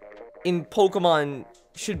in Pokemon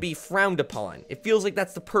should be frowned upon. It feels like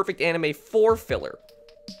that's the perfect anime for filler.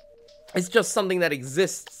 It's just something that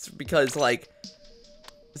exists because, like,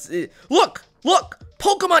 look,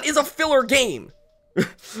 Pokemon is a filler game.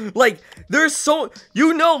 Like, there's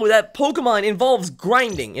you know that Pokemon involves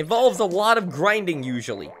grinding, involves a lot of grinding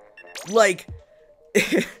usually. Like,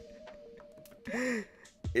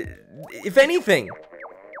 if anything,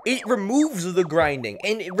 it removes the grinding,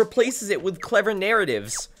 and it replaces it with clever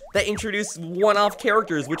narratives that introduce one-off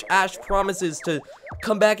characters, which Ash promises to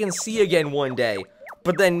come back and see again one day,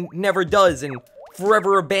 but then never does, and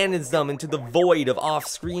forever abandons them into the void of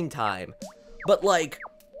off-screen time. But, like,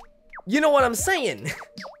 you know what I'm saying?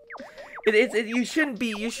 You shouldn't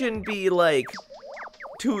be, like,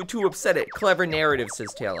 too upset at clever narratives,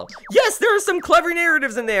 says Taylor. Yes, there are some clever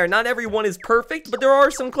narratives in there. Not everyone is perfect, but there are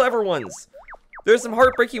some clever ones. There's some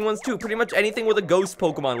heartbreaking ones too. Pretty much anything with a ghost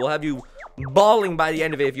Pokemon will have you bawling by the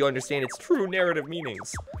end of it if you understand its true narrative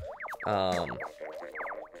meanings.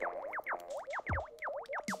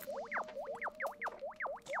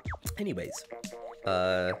 Anyways,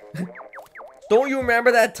 don't you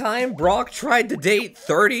remember that time Brock tried to date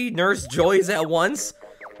 30 Nurse Joys at once?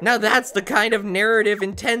 Now that's the kind of narrative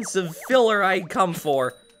intensive filler I'd come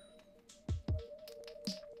for.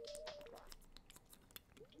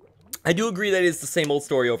 I do agree that it's the same old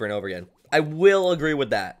story over and over again. I will agree with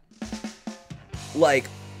that. Like,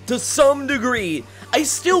 to some degree, I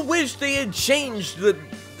still wish they had changed the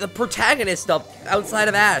protagonist stuff outside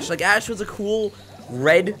of Ash. Like, Ash was a cool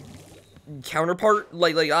red counterpart.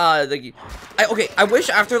 I wish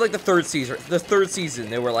after like the third season,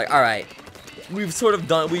 they were like, all right, we've sort of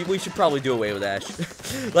done. We should probably do away with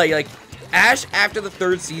Ash. like Ash after the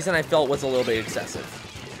third season, I felt was a little bit excessive.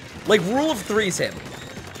 Like, Rule of Three's him.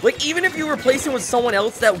 Like, even if you replace him with someone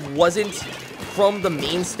else that wasn't from the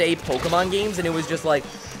mainstay Pokemon games, and it was just like,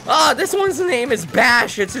 this one's name is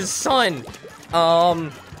Bash, it's his son.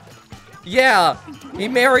 Yeah, he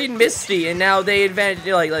married Misty, and now they advanced,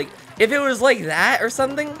 like, if it was like that or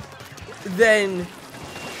something, then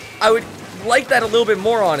I would like that a little bit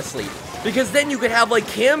more, honestly. Because then you could have, like,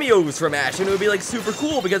 cameos from Ash, and it would be, like, super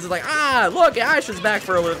cool, because it's like, look, Ash is back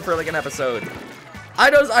for like, an episode. I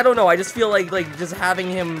don't know, I just feel like just having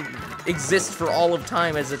him exist for all of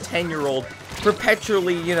time as a 10-year-old,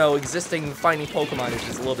 perpetually, you know, existing, finding Pokemon is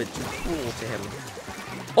just a little bit too cool to him.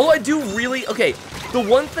 Although I do really, okay, the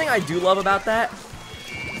one thing I do love about that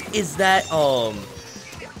is that,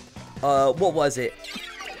 what was it?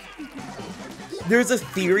 There's a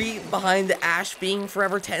theory behind the Ash being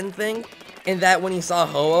Forever 10 thing, in that when he saw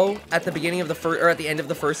Ho-Oh at the beginning of the first, or at the end of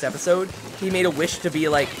the first episode, he made a wish to be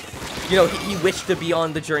like, you know, he wished to be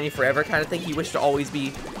on the journey forever kind of thing. He wished to always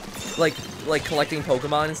be, like collecting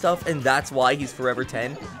Pokemon and stuff, and that's why he's Forever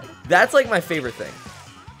 10. That's, like, my favorite thing.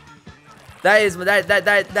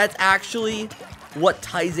 That's actually what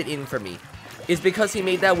ties it in for me. Is because he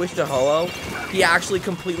made that wish to Ho-Oh, he actually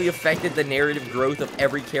completely affected the narrative growth of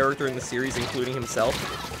every character in the series, including himself.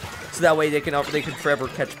 So that way they can forever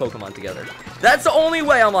catch Pokemon together. That's the only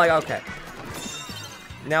way I'm like, okay.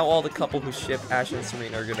 Now all the couple who ship Ash and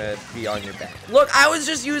Serena are gonna be on your back. Look, I was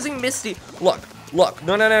just using Misty. Look.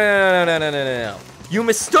 No. You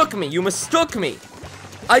mistook me.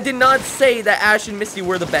 I did not say that Ash and Misty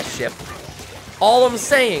were the best ship. All I'm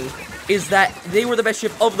saying is that they were the best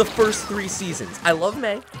ship of the first 3 seasons. I love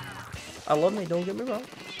May, don't get me wrong.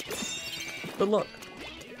 But look,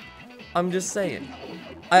 I'm just saying.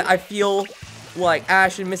 I feel like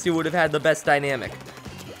Ash and Misty would have had the best dynamic.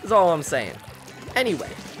 That's all I'm saying. Anyway,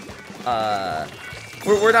 look,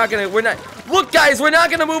 guys, we're not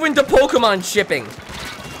gonna move into Pokemon shipping.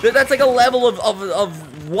 That's like a level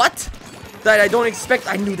of what? That I don't expect.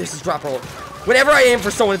 I knew this is Drop Roller. Whenever I aim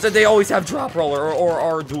for someone, it's that they always have Drop Roller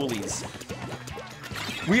or Dualies.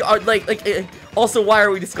 We are, also, why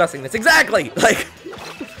are we discussing this? Exactly! Like,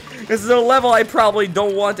 this is a level I probably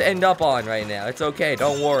don't want to end up on right now. It's okay,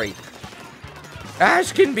 don't worry.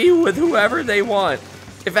 Ash can be with whoever they want.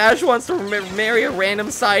 If Ash wants to marry a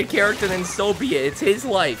random side character, then so be it. It's his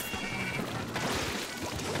life.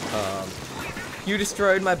 You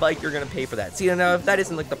destroyed my bike, you're gonna pay for that. See, now, if that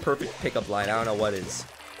isn't, like, the perfect pickup line, I don't know what is.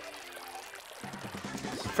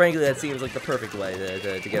 Frankly, that seems like the perfect way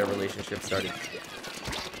to get a relationship started.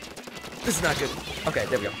 This is not good. Okay,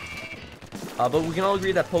 there we go. But we can all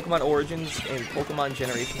agree that Pokemon Origins and Pokemon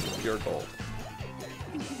Generations is pure gold.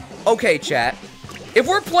 Okay, chat. If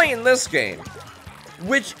we're playing this game,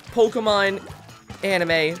 which Pokemon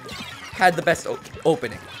anime had the best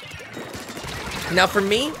opening? Now, for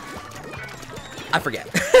me, I forget.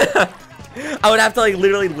 I would have to, like,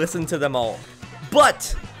 literally listen to them all.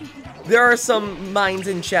 But there are some minds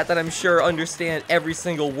in chat that I'm sure understand every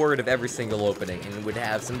single word of every single opening and would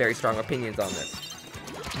have some very strong opinions on this.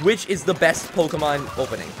 Which is the best Pokemon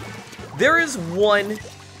opening? There is one.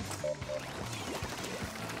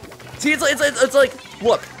 See, it's like,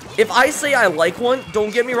 look, if I say I like one,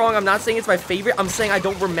 don't get me wrong, I'm not saying it's my favorite, I'm saying I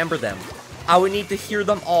don't remember them. I would need to hear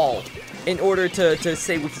them all in order to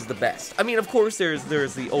say which is the best. I mean, of course, there's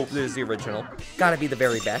the original. Gotta be the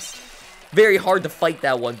very best. Very hard to fight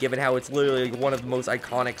that one, given how it's literally one of the most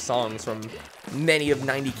iconic songs from many of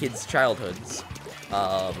 90 kids' childhoods.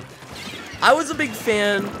 I was a big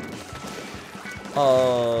fan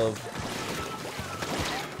of...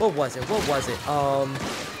 What was it?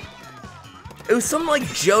 It was some, like,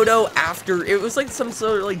 Johto after... It was, like, some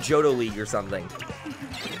sort of, like, Johto League or something.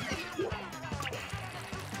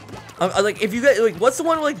 Like, if you guys... Like, what's the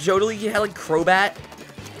one, like, Johto League? You had, like, Crobat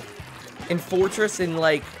and Fortress and,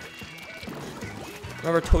 like...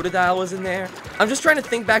 Remember Totodile was in there? I'm just trying to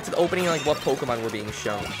think back to the opening and, like, what Pokemon were being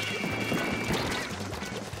shown.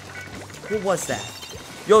 What was that?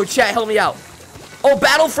 Yo, chat, help me out. Oh,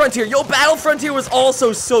 Battle Frontier. Yo, Battle Frontier was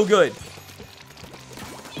also so good.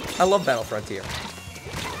 I love Battle Frontier.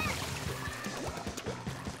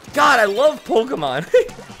 God, I love Pokemon.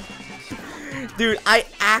 Dude, I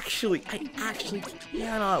actually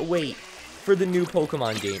cannot wait for the new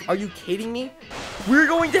Pokemon game. Are you kidding me? We're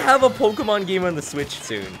going to have a Pokemon game on the Switch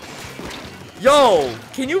soon. Yo,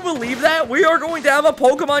 can you believe that? We are going to have a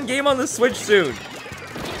Pokemon game on the Switch soon.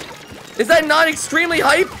 Is that not extremely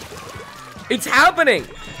hype? It's happening.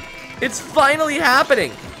 It's finally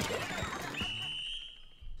happening.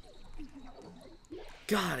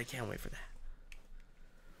 God, I can't wait for that.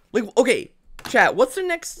 Like, okay, chat, what's the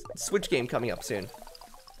next Switch game coming up soon?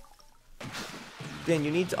 Dan,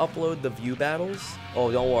 you need to upload the view battles.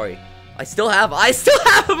 Oh, don't worry. I still have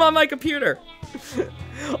them on my computer.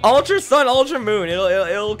 Ultra Sun, Ultra Moon.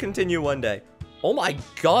 It'll continue one day. Oh my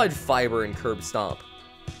God, Fiber and Curb Stomp.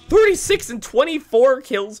 36 and 24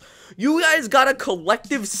 kills. You guys got a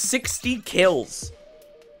collective 60 kills.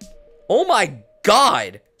 Oh my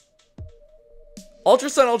God. Ultra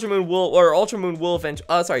Sun, Ultra Moon will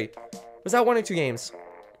eventually. Sorry. Was that 1 or 2 games?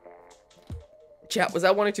 Chat, was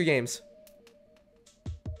that 1 or 2 games?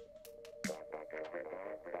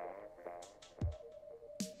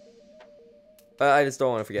 I just don't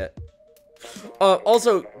want to forget.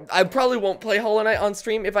 Also, I probably won't play Hollow Knight on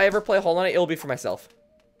stream. If I ever play Hollow Knight, it'll be for myself.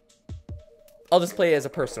 I'll just play it as a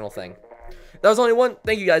personal thing. That was only one.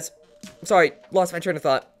 Thank you, guys. Sorry, lost my train of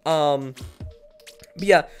thought. But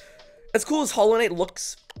yeah, as cool as Hollow Knight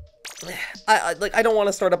looks, I don't want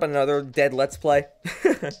to start up another dead Let's Play.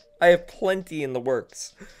 I have plenty in the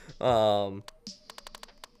works. But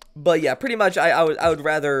yeah, pretty much I would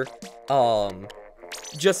rather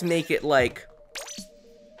just make it like,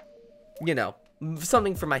 you know,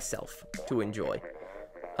 something for myself to enjoy.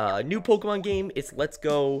 New Pokemon game, it's Let's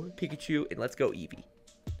Go Pikachu and Let's Go Eevee.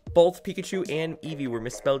 Both Pikachu and Eevee were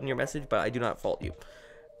misspelled in your message, but I do not fault you.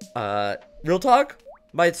 Real talk,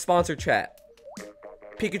 my sponsor chat.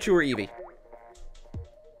 Pikachu or Eevee?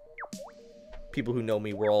 People who know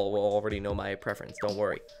me will already know my preference, don't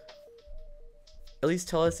worry. At least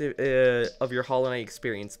tell us of your Hollow Knight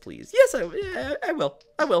experience, please. Yes, I will.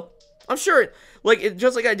 I will. I'm sure,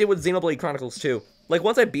 just like I did with Xenoblade Chronicles 2. Like,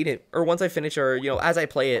 once I beat it, or once I finish, or, you know, as I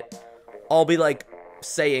play it, I'll be, like,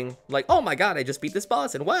 saying, like, oh my God, I just beat this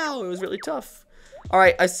boss, and wow, it was really tough.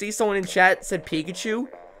 Alright, I see someone in chat said Pikachu.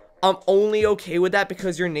 I'm only okay with that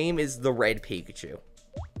because your name is the Red Pikachu.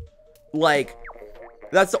 Like,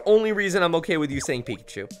 that's the only reason I'm okay with you saying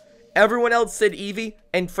Pikachu. Everyone else said Eevee,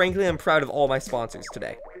 and frankly, I'm proud of all my sponsors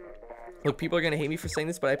today. Look, people are gonna hate me for saying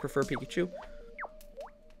this, but I prefer Pikachu.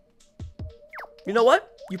 You know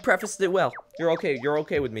what? You prefaced it well. You're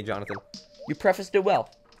okay with me, Jonathan. You prefaced it well.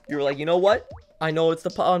 You were like, you know what? I know it's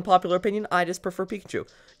the unpopular opinion, I just prefer Pikachu.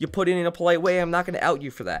 You put it in a polite way, I'm not gonna out you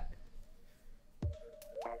for that.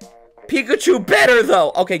 Pikachu better,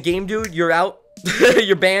 though! Okay, Game Dude, you're out.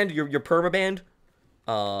 You're banned, you're perma-banned.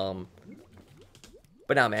 But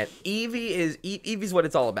nah, man, Eevee's what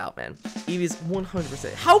it's all about, man. Eevee's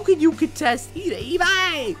 100%. How could you contest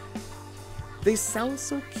Eevee? They sound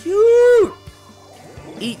so cute.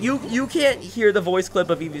 You can't hear the voice clip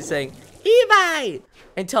of Eevee saying, Eevee!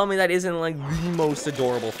 And tell me that isn't, like, the most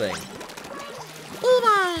adorable thing.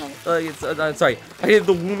 Eevee! Sorry. I did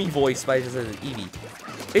the Woomy voice, but I just said Eevee.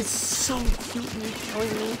 It's so cute, and you're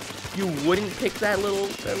telling me you wouldn't pick that little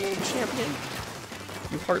champion?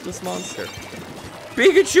 You heartless monster.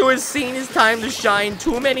 Pikachu has seen his time to shine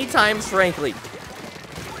too many times, frankly.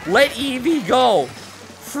 Let Eevee go.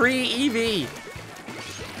 Free Eevee.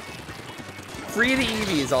 Free the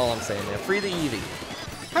Eevee is all I'm saying, man. Free the Eevee.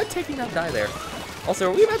 How'd Techie not die there? Also,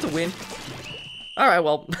 are we about to win? Alright,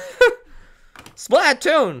 well.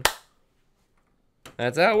 Splatoon!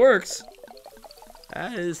 That's how it works.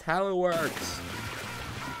 That is how it works.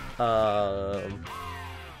 Well,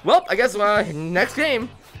 I guess next game.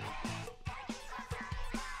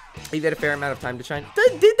 They had a fair amount of time to shine.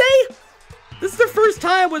 Did they? This is their first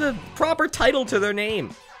time with a proper title to their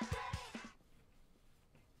name.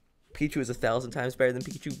 Pichu is 1,000 times better than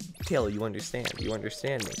Pikachu. Taylor, you understand. You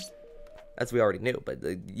understand me. That's what we already knew. But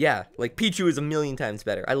yeah, like Pichu is 1,000,000 times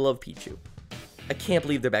better. I love Pichu. I can't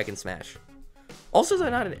believe they're back in Smash. Also, they're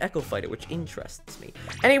not an Echo Fighter, which interests me.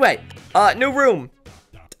 Anyway, new room.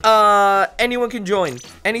 Anyone can join.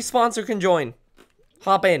 Any sponsor can join.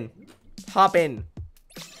 Hop in. Hop in.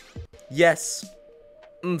 Yes.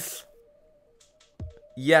 Oomph.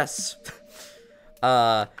 Yes.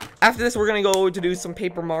 After this, we're gonna go to do some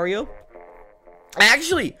Paper Mario.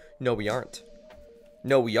 Actually, no, we aren't.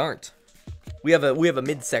 No, we aren't. We have a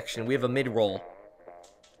midsection. We have a mid-roll.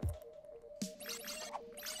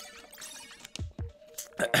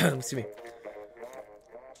 Excuse me.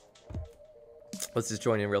 Let's just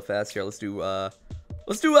join in real fast here. Let's do another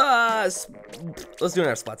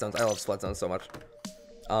Splat Zones. I love Splat Zones so much.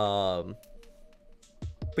 But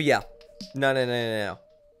yeah, no.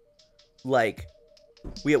 Like,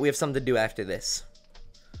 we have something to do after this.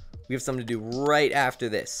 We have something to do right after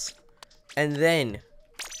this, and then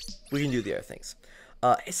we can do the other things.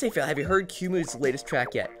 Say, Phil, have you heard Qmu's latest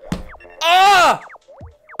track yet? Ah!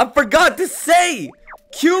 I forgot to say!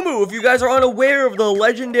 Qmu, if you guys are unaware of the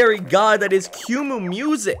legendary god that is Qmu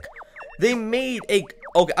Music, they made a...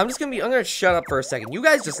 Okay, I'm gonna shut up for a second. You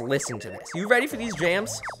guys just listen to this. You ready for these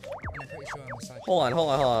jams? Hold on.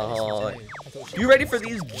 You ready for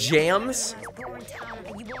these jams?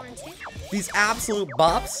 These absolute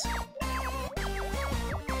bops?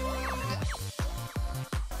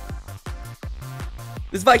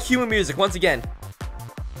 This is by Qmu Music, once again.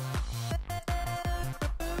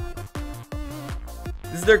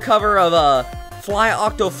 This is their cover of, Fly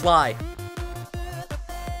Octo Fly.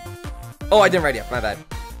 Oh, I didn't write it up, my bad.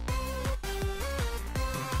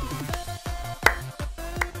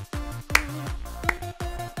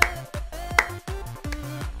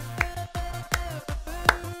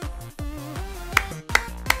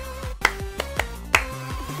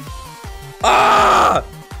 Ah!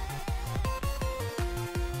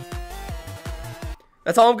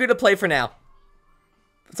 That's all I'm gonna play for now.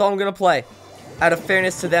 That's all I'm gonna play. Out of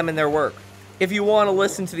fairness to them and their work. If you want to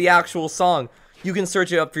listen to the actual song, you can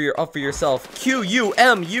search it up for yourself.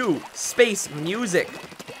 Qmu space music.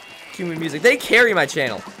 Qmu Music. They carry my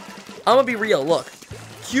channel. I'm gonna be real. Look,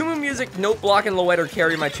 Qmu Music, Note Block, and Loetter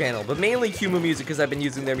carry my channel, but mainly Qmu Music because I've been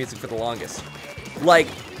using their music for the longest. Like,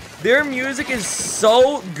 their music is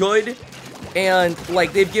so good, and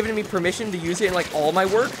like they've given me permission to use it in like all my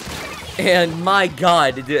work. And my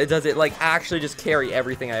God, does it like actually just carry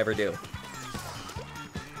everything I ever do.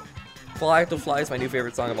 Fly to Fly is my new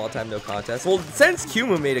favorite song of all time, no contest. Well, since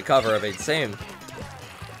Qmu made a cover of it, same.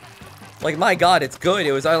 Like, my God, it's good.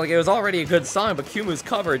 It was already a good song, but Qmu's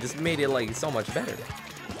cover just made it like so much better,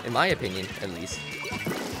 in my opinion, at least.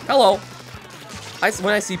 Hello.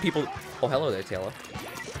 When I see people, oh, hello there, Taylor.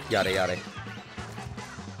 Yada yada.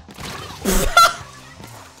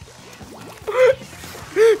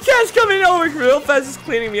 Cat's coming over real fast, just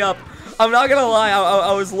cleaning me up. I'm not gonna lie,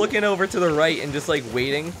 I was looking over to the right and just like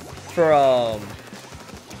waiting for I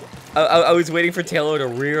was waiting for Taylor to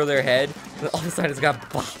rear their head, and all of a sudden it's got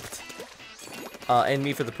bopped. And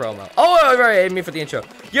me for the promo. Oh, right, and me for the intro.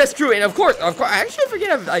 Yes, true, and of course, I actually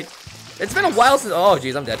forget. It's been a while since. Oh,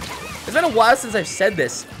 geez, I'm dead. It's been a while since I've said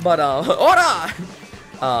this, but ora.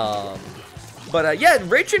 Yeah,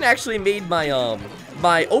 Rachel actually made my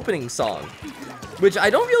my opening song, which I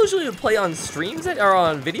don't usually play on streams or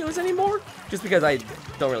on videos anymore, just because I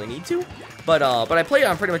don't really need to. But I play it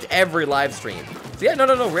on pretty much every live stream. So yeah,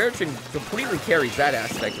 no, Raritan completely carries that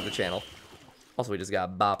aspect of the channel. Also, we just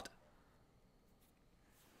got bopped.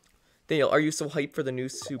 Daniel, are you so hyped for the new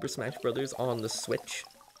Super Smash Bros. On the Switch?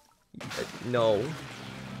 No.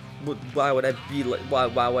 Why would I be like?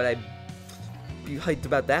 Why would I be hyped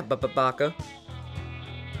about that, Baka?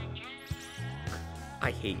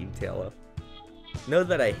 I hate you, Taylor. Know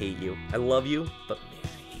that I hate you. I love you, but man, I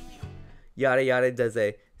hate you. Yada Yada does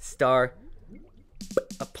a star,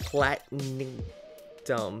 a platinum,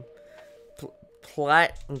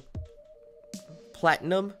 platinum.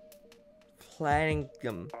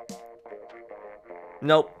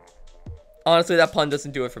 Nope. Honestly, that pun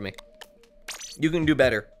doesn't do it for me. You can do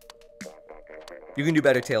better. You can do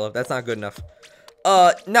better, Taylor. That's not good enough.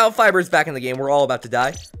 Now Fiber's back in the game. We're all about to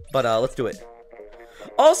die, but let's do it.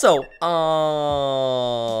 Also,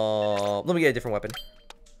 let me get a different weapon.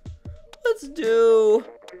 Let's do.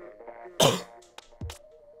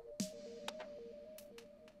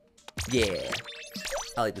 Yeah,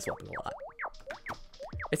 I like this weapon a lot.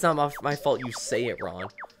 It's not my fault you say it wrong.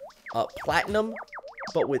 Platinum,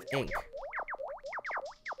 but with ink.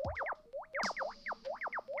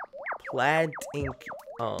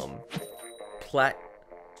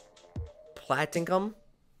 Platinum?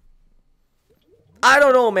 I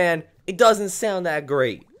don't know, man. It doesn't sound that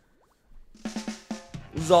great.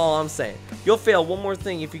 This is all I'm saying. You'll fail one more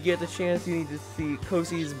thing. If you get the chance, you need to see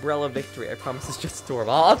Kosi's Brella Victory. I promise it's just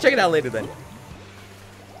adorable. I'll check it out later then.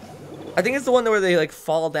 I think it's the one where they like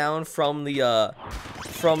fall down from the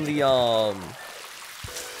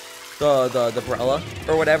Brella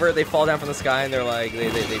or whatever. They fall down from the sky and they're like they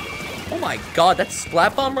oh my god, that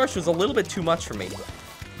Splat Bomb Rush was a little bit too much for me.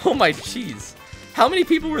 Oh my jeez. How many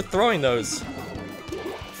people were throwing those?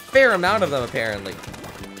 Fair amount of them apparently.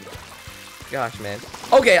 Gosh, man.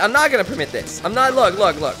 Okay, I'm not gonna permit this. I'm not look.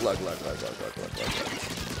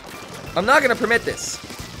 I'm not gonna permit this.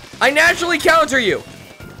 I naturally counter you.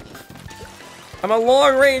 I'm a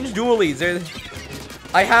long-range dualies.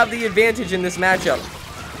 I have the advantage in this matchup.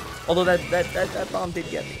 Although that bomb did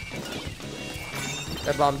get me.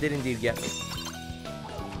 That bomb did indeed get me.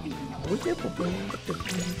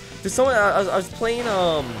 Did someone? I was playing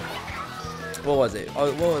what was it?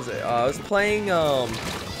 I was playing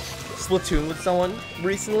Splatoon with someone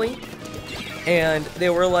recently, and they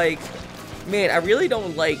were like, "Man, I really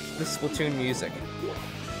don't like the Splatoon music."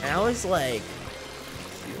 And I was like,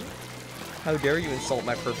 "How dare you insult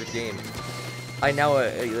my perfect game?" I now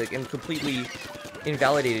like am completely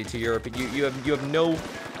invalidated to your opinion. You have no.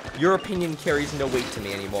 Your opinion carries no weight to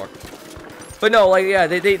me anymore. But no, like, yeah,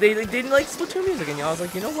 they didn't like Splatoon music, and I was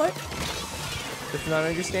like, you know what? That's not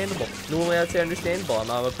understandable. Normally I'd say understandable. I'm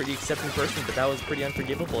a pretty accepting person, but that was pretty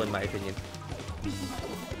unforgivable in my opinion.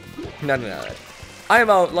 No. I am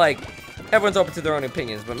out, like, everyone's open to their own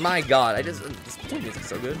opinions, but my god, this Splatoon music's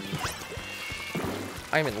so good.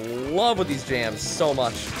 I'm in love with these jams so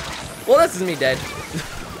much. Well, this is me dead.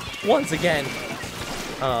 Once again.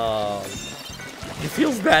 It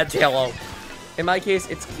feels bad, Taylor. In my case,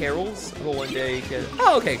 it's Carol's. Well, one day.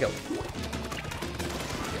 Oh, okay, go.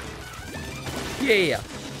 Yeah.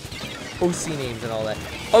 OC names and all that.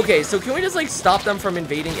 Okay, so can we just like stop them from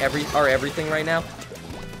invading everything right now?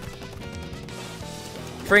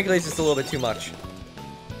 Frankly, it's just a little bit too much.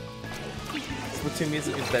 Splatoon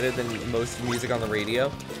music is better than most music on the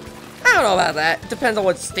radio. I don't know about that. Depends on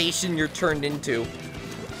what station you're turned into.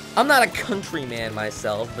 I'm not a country man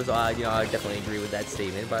myself, but you know, I definitely agree with that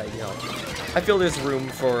statement. But you know, I feel there's room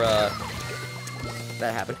for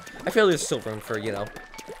that happened. I feel there's still room for, you know,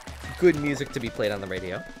 good music to be played on the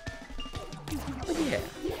radio.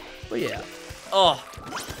 But yeah. Oh,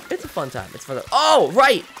 it's a fun time. It's fun. Oh,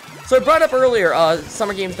 right. So I brought up earlier,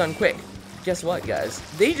 Summer Games Done Quick. Guess what, guys?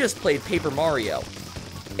 They just played Paper Mario,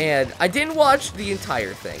 and I didn't watch the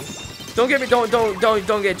entire thing. Don't get it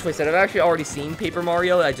twisted. I've actually already seen Paper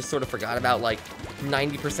Mario. I just sort of forgot about like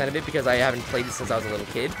 90% of it because I haven't played it since I was a little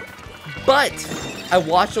kid. But I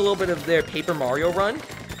watched a little bit of their Paper Mario run.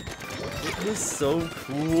 It was so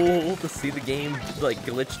cool to see the game like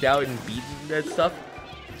glitched out and beaten and stuff.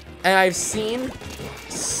 And I saw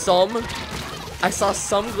some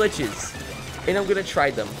glitches, and I'm gonna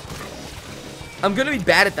try them. I'm gonna be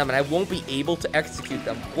bad at them, and I won't be able to execute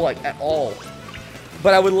them like at all.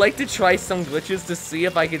 But I would like to try some glitches to see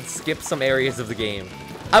if I can skip some areas of the game.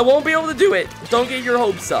 I won't be able to do it. Don't get your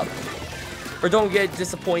hopes up. Or don't get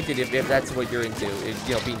disappointed if that's what you're into,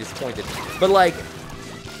 you know, being disappointed. But, like,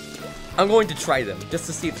 I'm going to try them just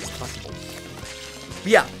to see if it's possible.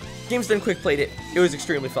 But yeah, Games Done Quick played it. It was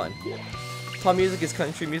extremely fun. Pop music is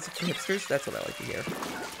country music for hipsters. That's what I like to hear.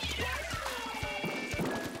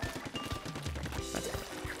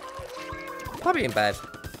 Probably ain't bad.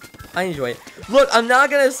 I enjoy it. Look, I'm not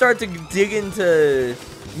gonna start to dig into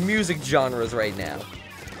music genres right now.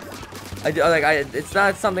 It's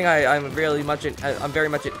not something I'm very much an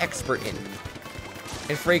expert in.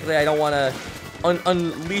 And frankly, I don't want to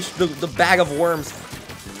unleash the bag of worms.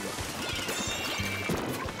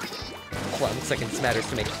 Hold on, 1 second, this matters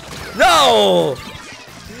to me. No!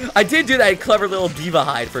 I did do that clever little diva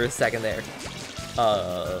hide for a second there.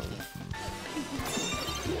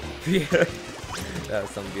 Yeah. That was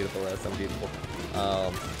something beautiful, that was something beautiful.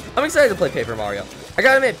 I'm excited to play Paper Mario. I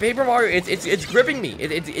gotta admit, Paper Mario, it's gripping me.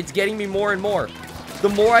 It's getting me more and more. The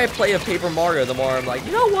more I play of Paper Mario, the more I'm like,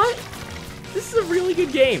 you know what? This is a really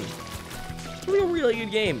good game. Really good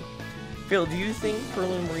game. Phil, do you think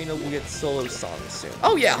Pearl and Marina will get solo songs soon?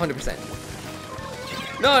 Oh yeah, 100%.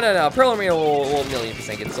 No. Pearl and Marina will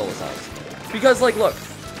 1,000,000% get solo songs. Because, like, look.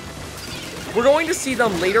 We're going to see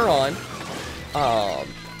them later on.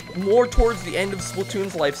 More towards the end of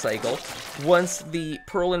Splatoon's life cycle. Once the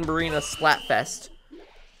Pearl and Marina Splatfest.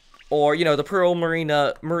 Or, you know, the Pearl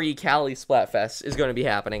Marina Marie Callie Splatfest is going to be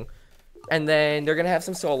happening. And then they're going to have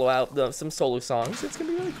some some solo songs. It's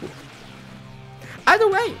going to be really cool. Either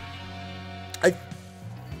way. I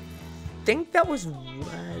think that was,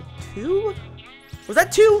 what, 2? Was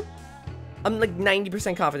that 2? I'm like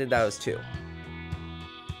 90% confident that was 2.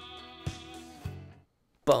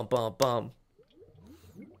 Bum, bum, bum.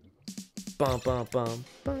 Bum, bum, bum,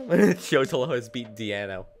 bum. Shotolo has beat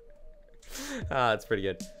Diano. That's pretty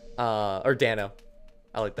good. Or Dano.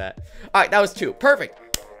 I like that. Alright, that was 2. Perfect.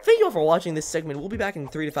 Thank you all for watching this segment. We'll be back in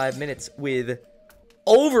 3 to 5 minutes with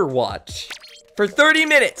Overwatch. For 30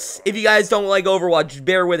 minutes. If you guys don't like Overwatch,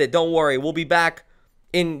 bear with it. Don't worry. We'll be back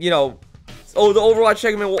in, you know... Oh, the Overwatch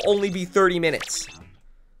segment will only be 30 minutes.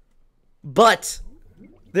 But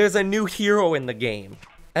there's a new hero in the game.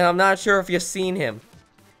 And I'm not sure if you've seen him.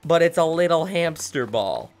 But it's a little hamster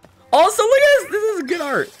ball. Also, look at this. This is good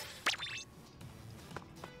art.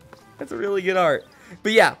 That's really good art.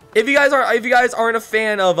 But yeah, if you guys aren't a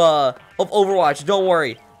fan of Overwatch, don't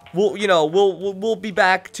worry. We'll be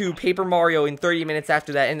back to Paper Mario in 30 minutes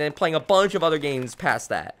after that, and then playing a bunch of other games past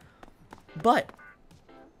that. But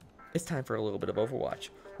it's time for a little bit of Overwatch.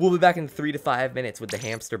 We'll be back in 3 to 5 minutes with the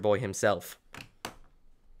hamster boy himself.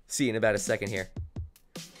 See you in about a second here.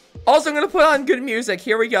 Also, I'm gonna put on good music.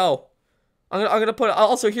 Here we go. I'm gonna put.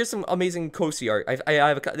 Also, here's some amazing Kosi art.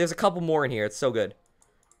 There's a couple more in here. It's so good.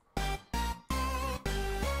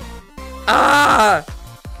 Ah!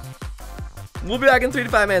 We'll be back in 3 to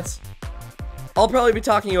 5 minutes. I'll probably be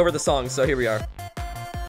talking over the songs, so here we are.